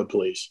 if you would,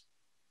 please.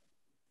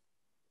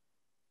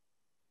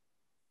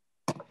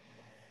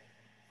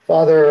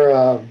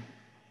 Father,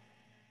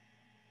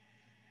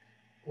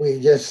 we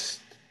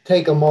just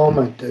take a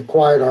moment to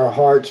quiet our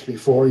hearts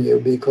before you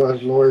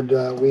because, Lord,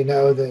 we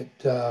know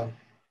that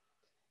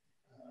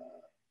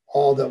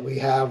all that we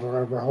have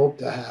or ever hope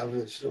to have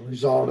is a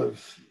result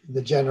of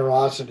the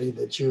generosity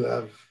that you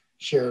have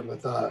shared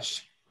with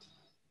us.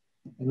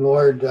 And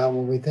Lord,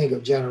 when we think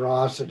of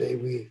generosity,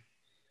 we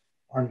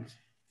aren't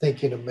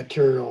thinking of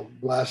material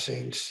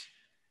blessings,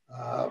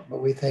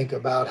 but we think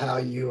about how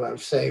you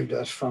have saved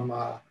us from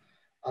a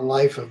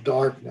life of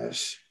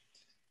darkness,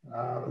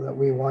 that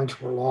we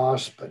once were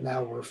lost, but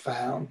now we're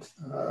found.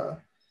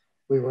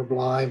 We were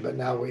blind, but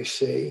now we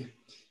see.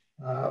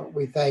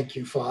 We thank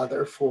you,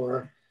 Father,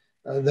 for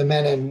the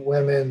men and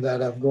women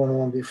that have gone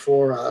on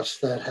before us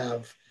that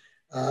have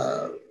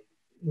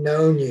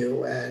known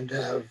you and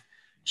have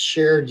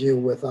shared you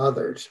with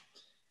others.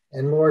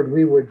 And Lord,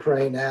 we would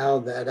pray now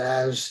that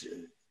as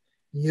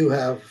you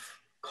have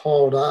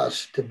called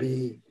us to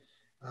be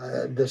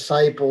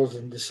disciples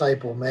and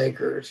disciple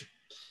makers,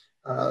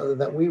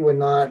 that we would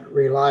not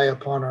rely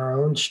upon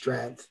our own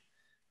strength,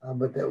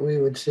 but that we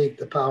would seek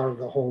the power of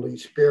the Holy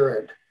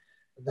Spirit,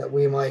 that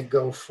we might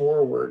go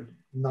forward,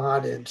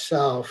 not in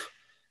self,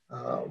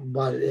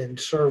 but in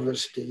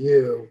service to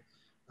you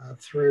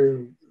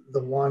through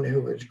the one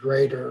who is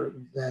greater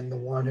than the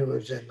one who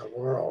is in the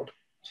world.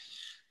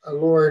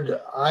 Lord,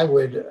 I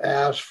would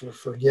ask for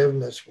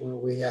forgiveness where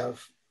we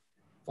have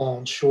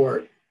fallen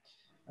short,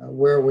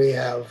 where we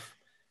have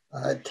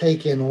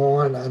taken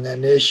on an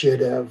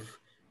initiative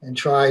and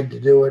tried to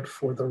do it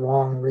for the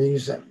wrong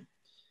reason,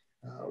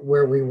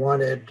 where we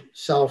wanted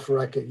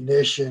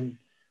self-recognition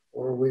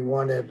or we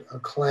wanted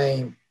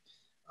acclaim.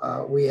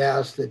 We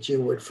ask that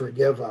you would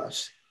forgive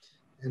us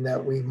and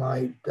that we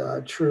might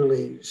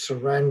truly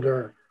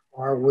surrender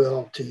our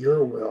will to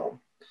your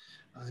will,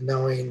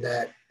 knowing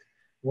that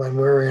when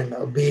we're in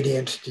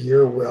obedience to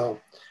your will,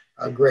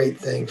 great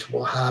things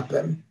will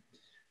happen.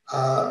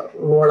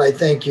 Lord, I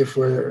thank you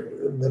for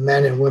the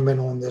men and women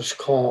on this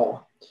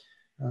call,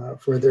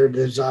 for their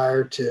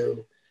desire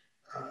to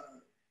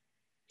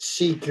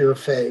seek your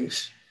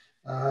face,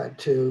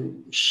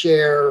 to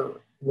share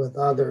with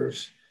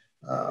others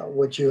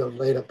what you have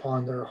laid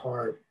upon their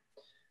heart.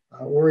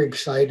 We're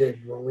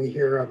excited when we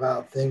hear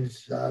about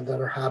things that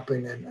are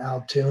happening in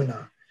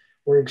Altoona.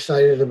 We're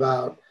excited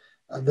about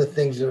the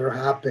things that are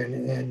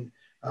happening in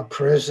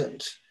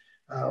prisons.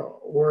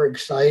 We're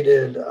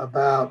excited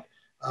about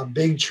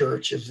big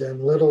churches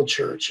and little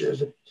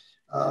churches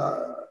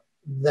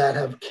that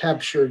have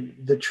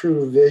captured the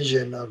true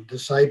vision of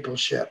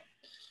discipleship.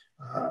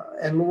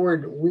 And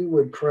Lord, we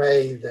would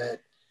pray that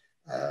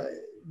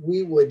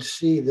we would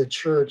see the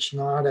church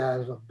not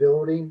as a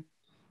building,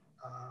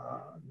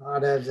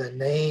 not as a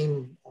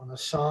name on a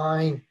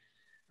sign,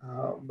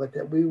 but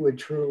that we would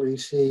truly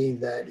see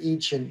that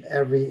each and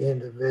every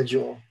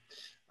individual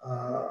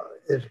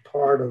is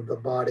part of the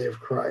body of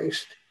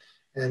Christ,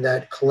 and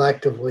that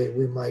collectively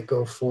we might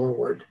go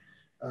forward,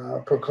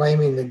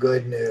 proclaiming the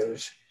good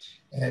news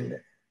and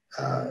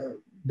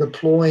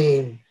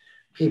deploying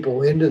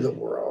people into the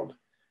world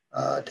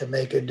to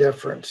make a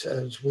difference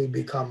as we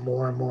become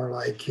more and more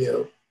like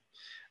you.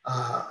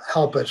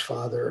 Help us,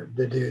 Father,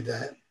 to do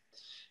that.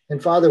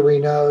 And Father, we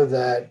know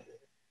that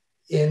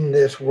in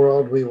this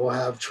world we will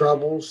have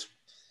troubles.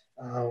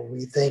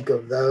 We think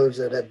of those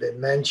that have been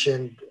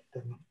mentioned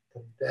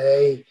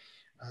today,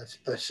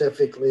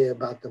 specifically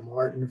about the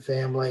Martin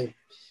family.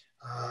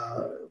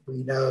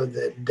 We know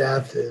that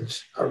death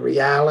is a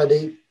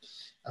reality,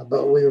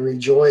 but we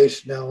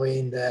rejoice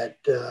knowing that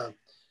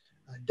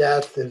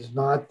death is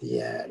not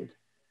the end,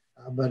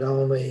 but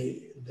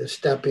only the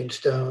stepping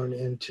stone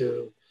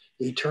into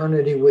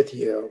eternity with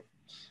you.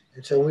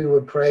 And so we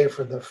would pray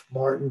for the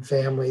Martin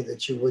family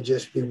that you would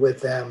just be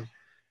with them,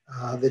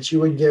 that you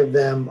would give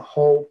them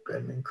hope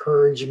and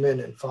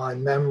encouragement and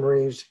fond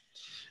memories,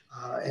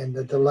 and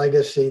that the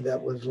legacy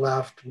that was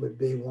left would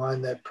be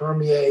one that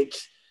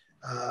permeates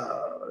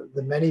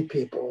the many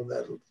people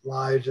that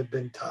lives have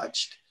been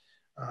touched.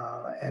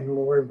 And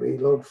Lord, we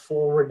look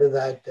forward to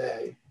that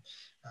day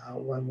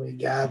when we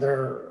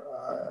gather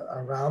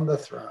around the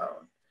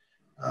throne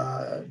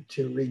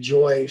to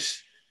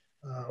rejoice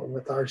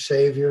with our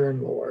Savior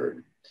and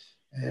Lord,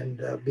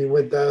 and be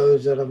with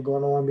those that have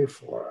gone on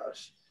before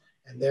us.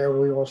 And there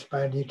we will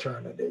spend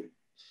eternity.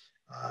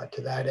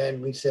 To that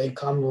end, we say,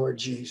 come, Lord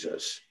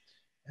Jesus,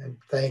 and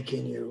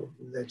thanking you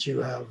that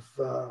you have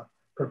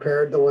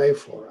prepared the way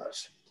for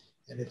us.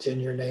 And it's in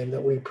your name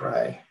that we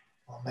pray.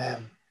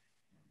 Amen.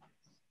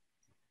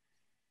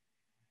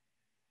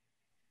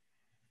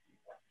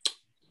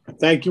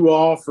 Thank you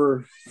all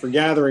for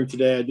gathering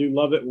today. I do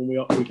love it when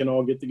we can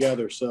all get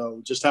together.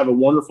 So just have a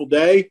wonderful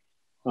day.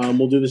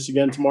 We'll do this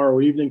again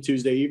tomorrow evening,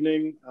 Tuesday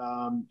evening.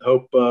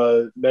 Hope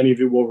many of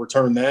you will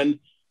return then.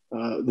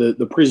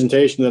 The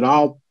presentation that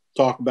I'll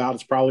talk about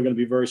is probably going to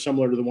be very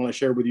similar to the one I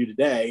shared with you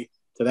today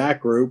to that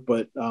group,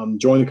 but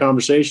join the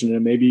conversation,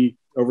 and maybe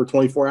over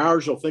 24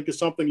 hours, you'll think of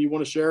something you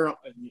want to share,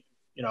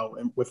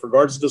 with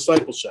regards to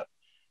discipleship.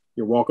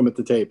 You're welcome at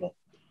the table.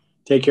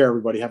 Take care,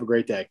 everybody. Have a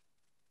great day.